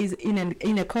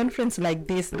 in a conference like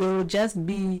this, there will just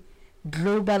be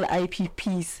global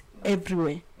IPPs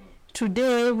everywhere.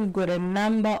 Today, we've got a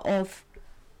number of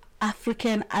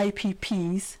African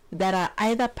IPPs that are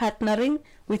either partnering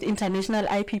with international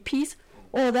IPPs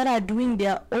or that are doing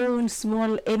their own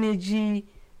small energy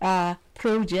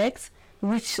projects,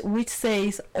 which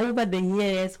says over the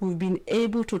years we've been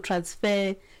able to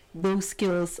transfer those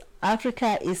skills.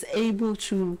 Africa is able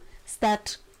to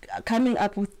start coming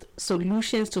up with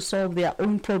solutions to solve their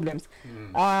own problems.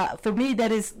 For me,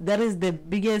 that is the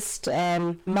biggest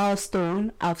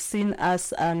milestone I've seen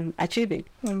us achieving.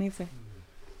 Amazing.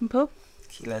 Mpho?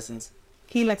 Key lessons.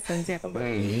 Key lessons, yeah.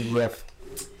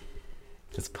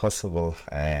 It's possible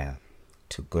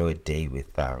to go a day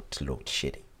without load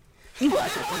shedding. I'm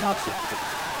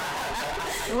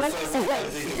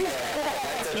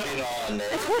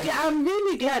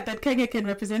really glad that Kenya can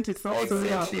represent itself so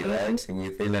well. Right?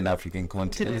 Within an African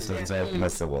continent, so it's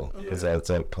possible. It's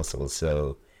possible.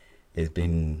 So it's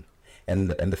been, and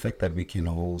the fact that we can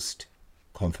host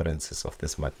conferences of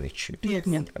this magnitude,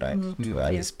 right? To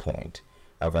Ali's point,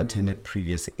 I've attended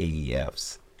previous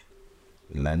AEFs.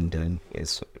 London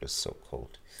is so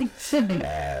cold.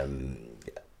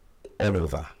 All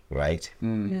over, right?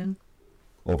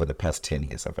 Over the past 10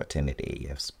 years, I've attended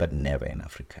AEFs, but never in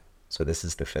Africa. So this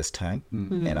is the first time,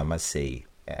 and I must say,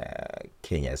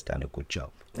 Kenya has done a good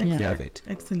job. Of it.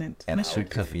 Excellent. And I'm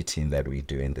fitting that we're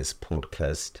doing this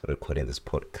podcast, recording this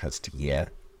podcast here,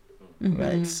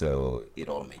 right? So it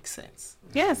all makes sense.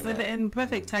 Yes, in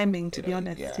perfect timing, to be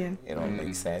honest. Yeah, it all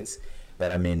makes sense.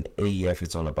 But I mean, AEF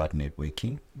is all about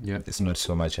networking. It's not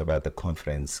so much about the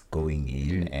conference going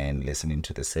in and listening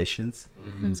to the sessions.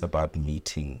 It's about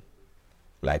meeting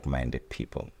like-minded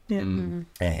people. And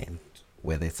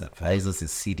whether it's advisors,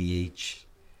 it's CDH,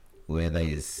 whether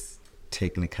it's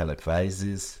technical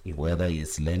advisors, whether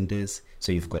it's lenders.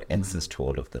 So you've got access to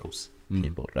all of those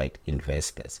people, right?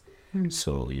 Investors.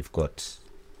 So you've got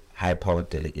high-powered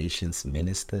delegations,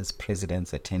 ministers,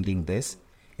 presidents attending this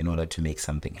in order to make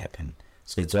something happen.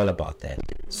 So it's all about that.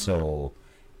 So,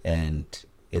 and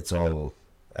it's all,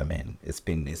 I mean, it's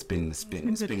been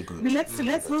good.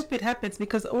 Let's hope it happens,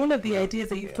 because all of the ideas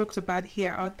that you've talked about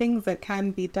here are things that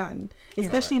can be done,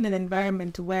 especially in an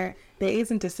environment where there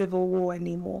isn't a civil war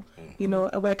anymore,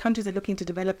 where countries are looking to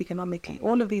develop economically.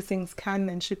 All of these things can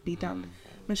and should be done.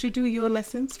 Mashudu, your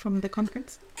lessons from the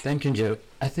conference? Thank you, Njeri.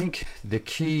 I think the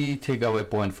key takeaway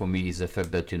point for me is the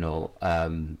fact that,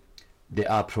 there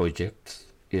are projects,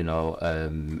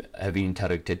 having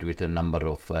interacted with a number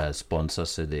of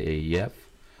sponsors at the AEF.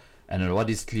 And what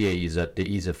is clear is that there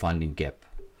is a funding gap,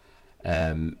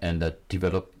 and that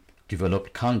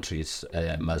developed countries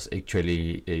must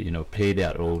actually, play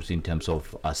their roles in terms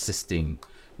of assisting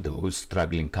those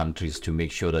struggling countries to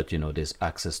make sure that, there's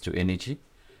access to energy.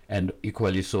 And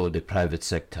equally so, the private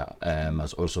sector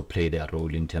must also play their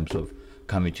role in terms of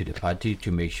coming to the party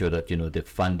to make sure that, the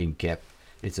funding gap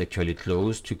is actually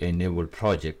closed to enable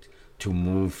project to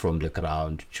move from the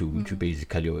ground to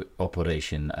basically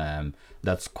operation.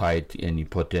 That's quite an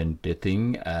important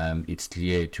thing. It's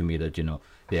clear to me that,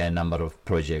 there are a number of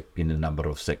projects in a number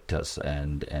of sectors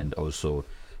and also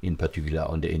in particular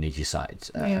on the energy side.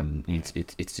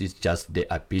 It's just the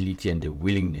ability and the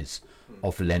willingness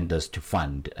of lenders to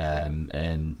fund,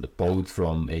 and both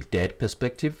from a debt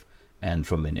perspective and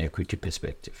from an equity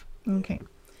perspective. Okay.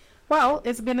 Well,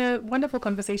 it's been a wonderful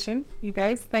conversation, you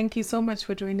guys. Thank you so much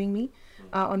for joining me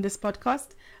on this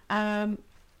podcast.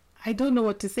 I don't know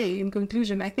what to say in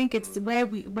conclusion. I think it's where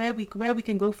we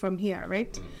can go from here,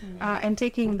 right? And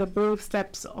taking the bold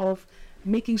steps of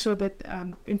making sure that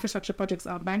infrastructure projects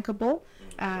are bankable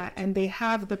and they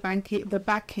have the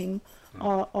backing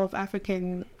of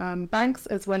African banks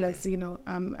as well as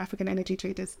African energy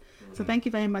traders. So thank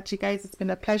you very much, you guys. It's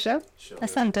been a pleasure.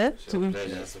 Asante.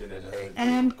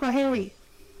 And kwaheri.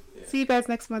 See you guys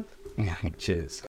next month. Cheers.